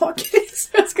 saker.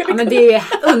 Ja, men det är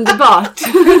underbart.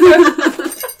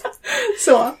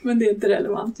 Så, men det är inte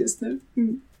relevant just nu.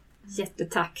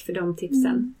 Jättetack för de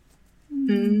tipsen.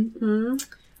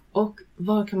 Och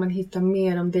var kan man hitta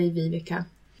mer om dig, Viveka?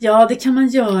 Ja, det kan man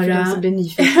göra. För den som blir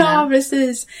nyfiken. Ja,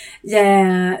 precis.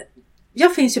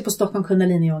 Jag finns ju på Stockholm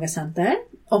Kundalini Yoga Center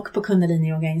och på Kundalini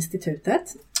Yoga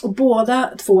Institutet. Och båda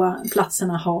 2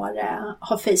 platserna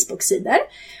har Facebook-sidor.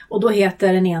 Och då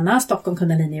heter den ena Stockholm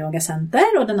Kundalini Yoga Center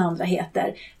och den andra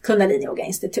heter Kundalini Yoga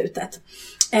Institutet.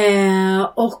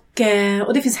 Och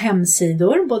det finns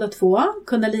hemsidor, båda 2.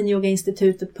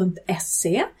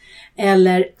 kundaliniyogainstitutet.se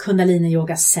eller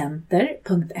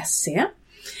kundaliniyogascenter.se.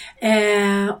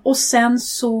 Och sen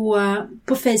så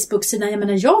på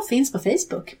Facebook-sidan, jag finns på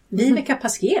Facebook. Viveka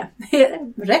Pasquier.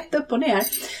 Rätt upp och ner.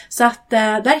 Så att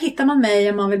där hittar man mig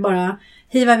om man vill bara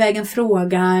hiva iväg en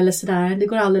fråga eller sådär. Det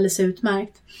går alldeles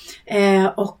utmärkt.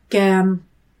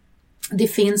 Det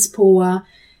finns på,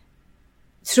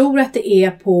 tror att det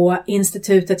är på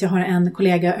institutet. Jag har en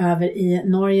kollega över i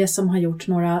Norge som har gjort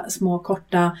några små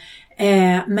korta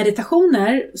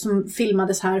meditationer som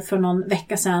filmades här för någon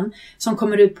vecka sedan, som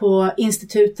kommer ut på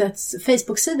institutets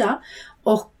Facebook-sida.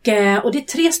 Och det är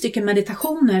 3 stycken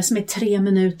meditationer som är 3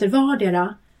 minuter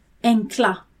vardera,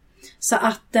 enkla. Så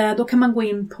att då kan man gå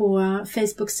in på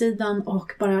Facebook-sidan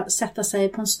och bara sätta sig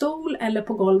på en stol eller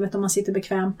på golvet om man sitter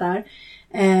bekvämt där,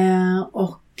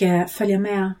 och följa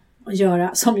med och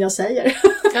göra som jag säger.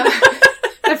 Ja,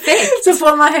 perfekt. Så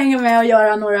får man hänga med och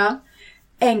göra några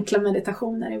enkla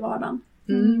meditationer i vardagen.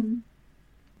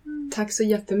 Tack så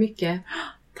jättemycket.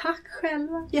 Tack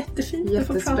själva. Jättefint.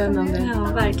 Jättespännande.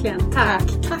 Ja, verkligen. Tack.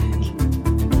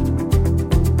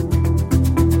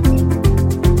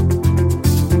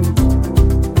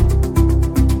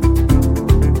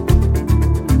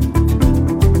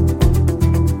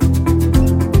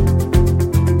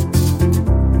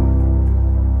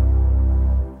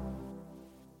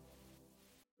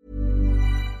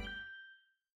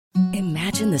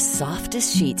 Imagine the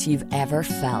softest sheets you've ever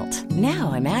felt.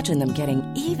 Now imagine them getting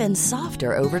even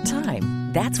softer over time.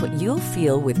 That's what you'll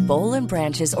feel with Boll &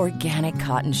 Branch's organic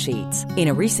cotton sheets. In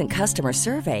a recent customer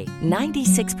survey,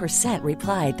 96%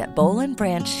 replied that Boll &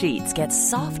 Branch sheets get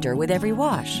softer with every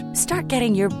wash. Start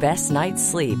getting your best night's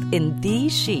sleep in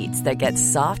these sheets that get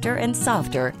softer and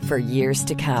softer for years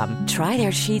to come. Try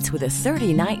their sheets with a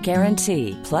 30-night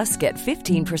guarantee. Plus, get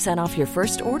 15% off your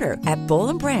first order at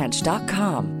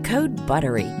bollandbranch.com. Code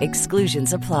BUTTERY.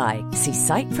 Exclusions apply. See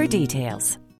site for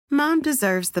details. Mom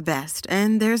deserves the best,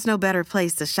 and there's no better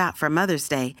place to shop for Mother's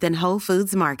Day than Whole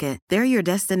Foods Market. They're your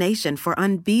destination for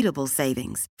unbeatable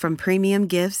savings, from premium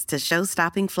gifts to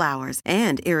show-stopping flowers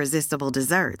and irresistible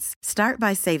desserts. Start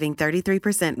by saving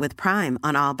 33% with Prime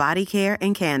on all body care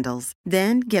and candles.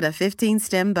 Then get a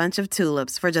 15-stem bunch of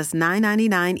tulips for just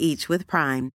 $9.99 each with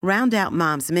Prime. Round out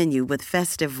Mom's menu with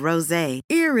festive rosé,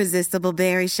 irresistible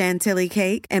berry chantilly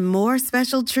cake, and more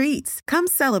special treats. Come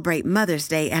celebrate Mother's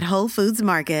Day at Whole Foods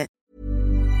Market.